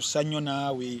kyojja kisusa nnyo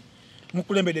naawe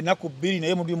mukulembedde naku 2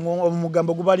 naye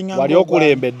mugambo gubalinga wali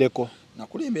okulembeddeko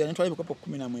nakulembera ne twali bukopo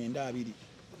 19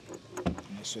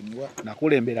 Musonyiwa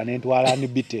nakulembera ne ntwala ni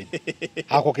biten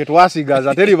ako ke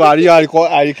twasigaza teri bali aliko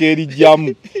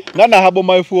erijjamu nana habo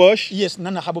mouthwash. Yes,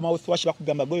 nana habo mouthwash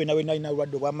bakugamba goyo nawe nalina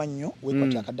lwaddo bwamannyo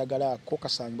wekwata akadagala ako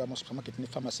kasangibwa mu supermarket ne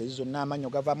pharmacy zonna amanyo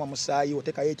gavaamu omusaayi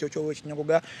oteka ekyo kyo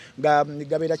ekinyogoga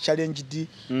gabeera challenged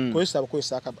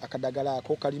kozesa akadagala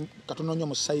ako kali katono nnyo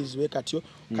mu size we katyo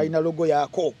kalina logo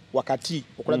yako wakati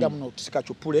okulaga muno tusika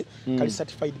chupule kali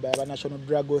certified by National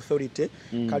Drug Authority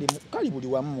kali buli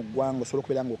wamu mu ggwanga solo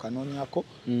kuberango kanonyako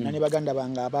nane baganda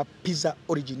banga aba pizza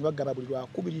origin bagaba buli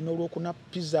lwakubiri n'olwokuna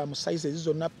pizza mu size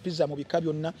zonna pizza mu bika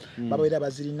byonna babaera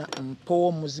bazirina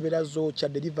mpo muzibera zo cha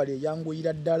delivery yangu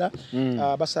ira ddala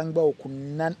basangibwa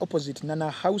opposite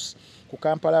Nana House ku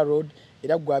Kampala Road.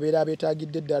 Era gwabera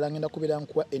abetagidde ddala ngenda kubera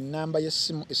nkuwa enamba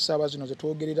y'essimu essaawa zino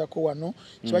zetwogererako wano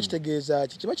kiba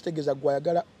kitegeeza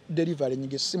gwayagala delivery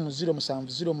nyige essimu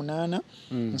 0708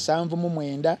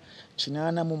 799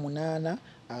 888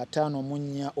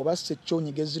 54 oba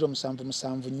sekyonyige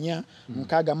 0774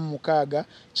 66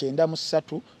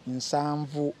 93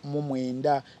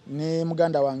 799 ne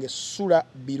muganda wange Sula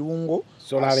Birungo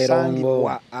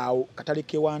Solaberongo awo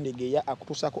kataleke wandegeya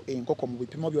akutusako enkoko mu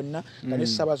bipimo byonna kale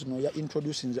saba zino ya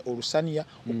introducing olusania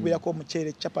okubeerako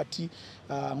omuceere chapati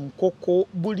nkoko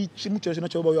buli kimu kyonna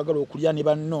kyoba oyagala okulya ne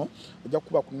banno ojja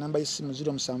kuba ku namba y'essimu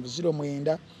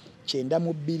 0709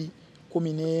 92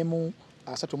 11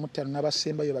 asatu mutano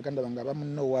n'abasembayo baganda banga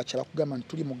abamunno wacha bakugamba nti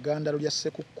tuli mu Uganda lya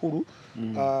Sekukulu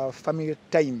family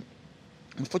time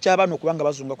mfo ky'abaana okubanga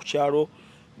bazunga ku kyalo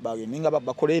bagenga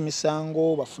bakole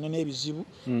emisango bafune n'ebizibu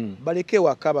baleke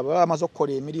wakaba baba amaze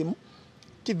okukola emirimu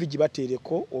TV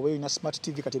gibatereko oba ina smart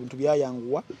TV kati ebintu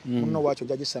byayanguwa munno wacho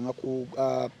jagisanga ku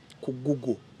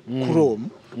Google Chrome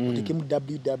utikimu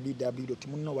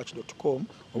www.munnowatch.com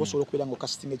obosobola okubeera nga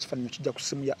okasitinga ekifaananyi kijja ku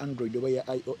simu ya Android oba ya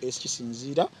iOS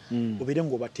kisinziira obeere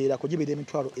ng'obateerako gibeera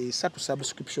emitwalo 3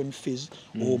 subscription fees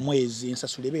omwezi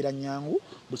ensasula ebeera nnyangu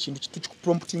buli kintu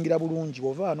tukikupromptingira bulungi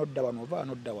ova anodda wano ova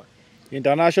anodda wano.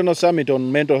 International Summit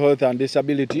on Mental Health and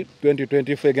Disability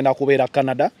 2024 egenda kubeera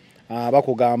Canada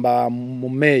bakugamba mu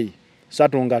Myee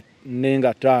 3 nga 4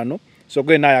 nga 5 so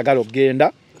gwe nayagala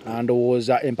okgenda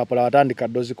andowooza empapula watandika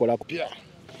dozikola kupya.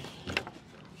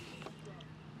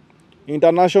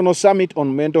 International Summit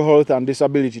on Mental Health and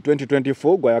Disability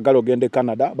 2024 gwayagala ogende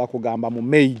Canada bakugamba mu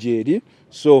Myee jeri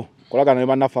so kolagana ne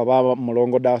bannaffe aba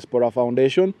Mulongo Diaspora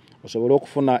Foundation osobola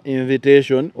okufuna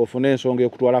invitation ofune ensonga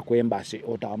ekutwala ku embassy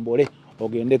otambule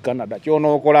ogende Canada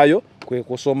kyonokolayo kwe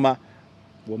kusoma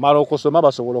bwomala okusoma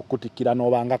basobola okutikira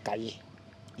n'obanga kaye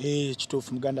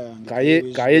kituufu muganda wange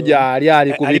kaye gyali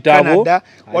ali ku bitabo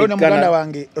waliwo na muganda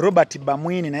wange Robert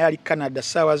Bamwine naye ali Canada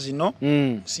saawa zino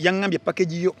yangambye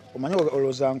package yo omanyi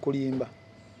oloza nkulimba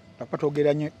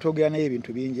twogera naye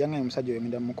ebintu bingi yangambye omusajja oyo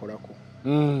ngenda mukolako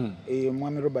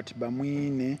mwami Robert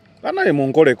Bamwine anaye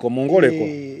munkoleko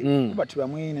Robert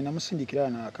Bamwine namusindikira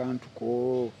na akantu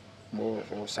ko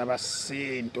osaba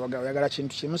ssente oyagala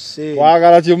kintu kimu ssente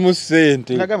twagala kimu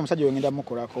ssente ndaga omusajja wengenda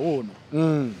mukolako wuno.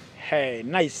 Hey,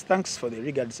 nice. Thanks for the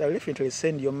regards. I'll definitely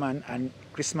send your man a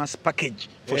Christmas package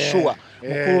for sure.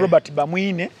 Mukuru Robert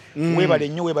Bamwine, webale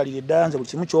nnyo webalire danze buli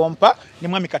kimu kyompa ne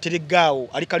mwami Kateregaawo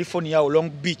ali California awo Long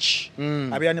Beach.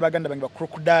 Abeera ne baganda bange ba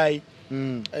Crocodile.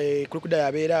 Crocodile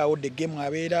abeeraawo, The Game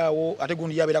abeeraawo, ate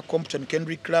gundi yabeera Compton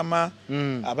Kendrick Lamar.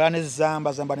 Abeera ne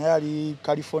Zamba naye ali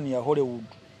California Hollywood.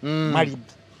 Malibu.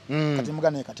 Kati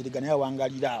muganda ne Katerega naye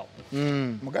awangaliraawo.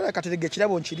 Muganda Katerega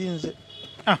ekirabo nkirinze.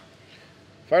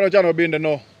 Final channel being the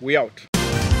no, we out.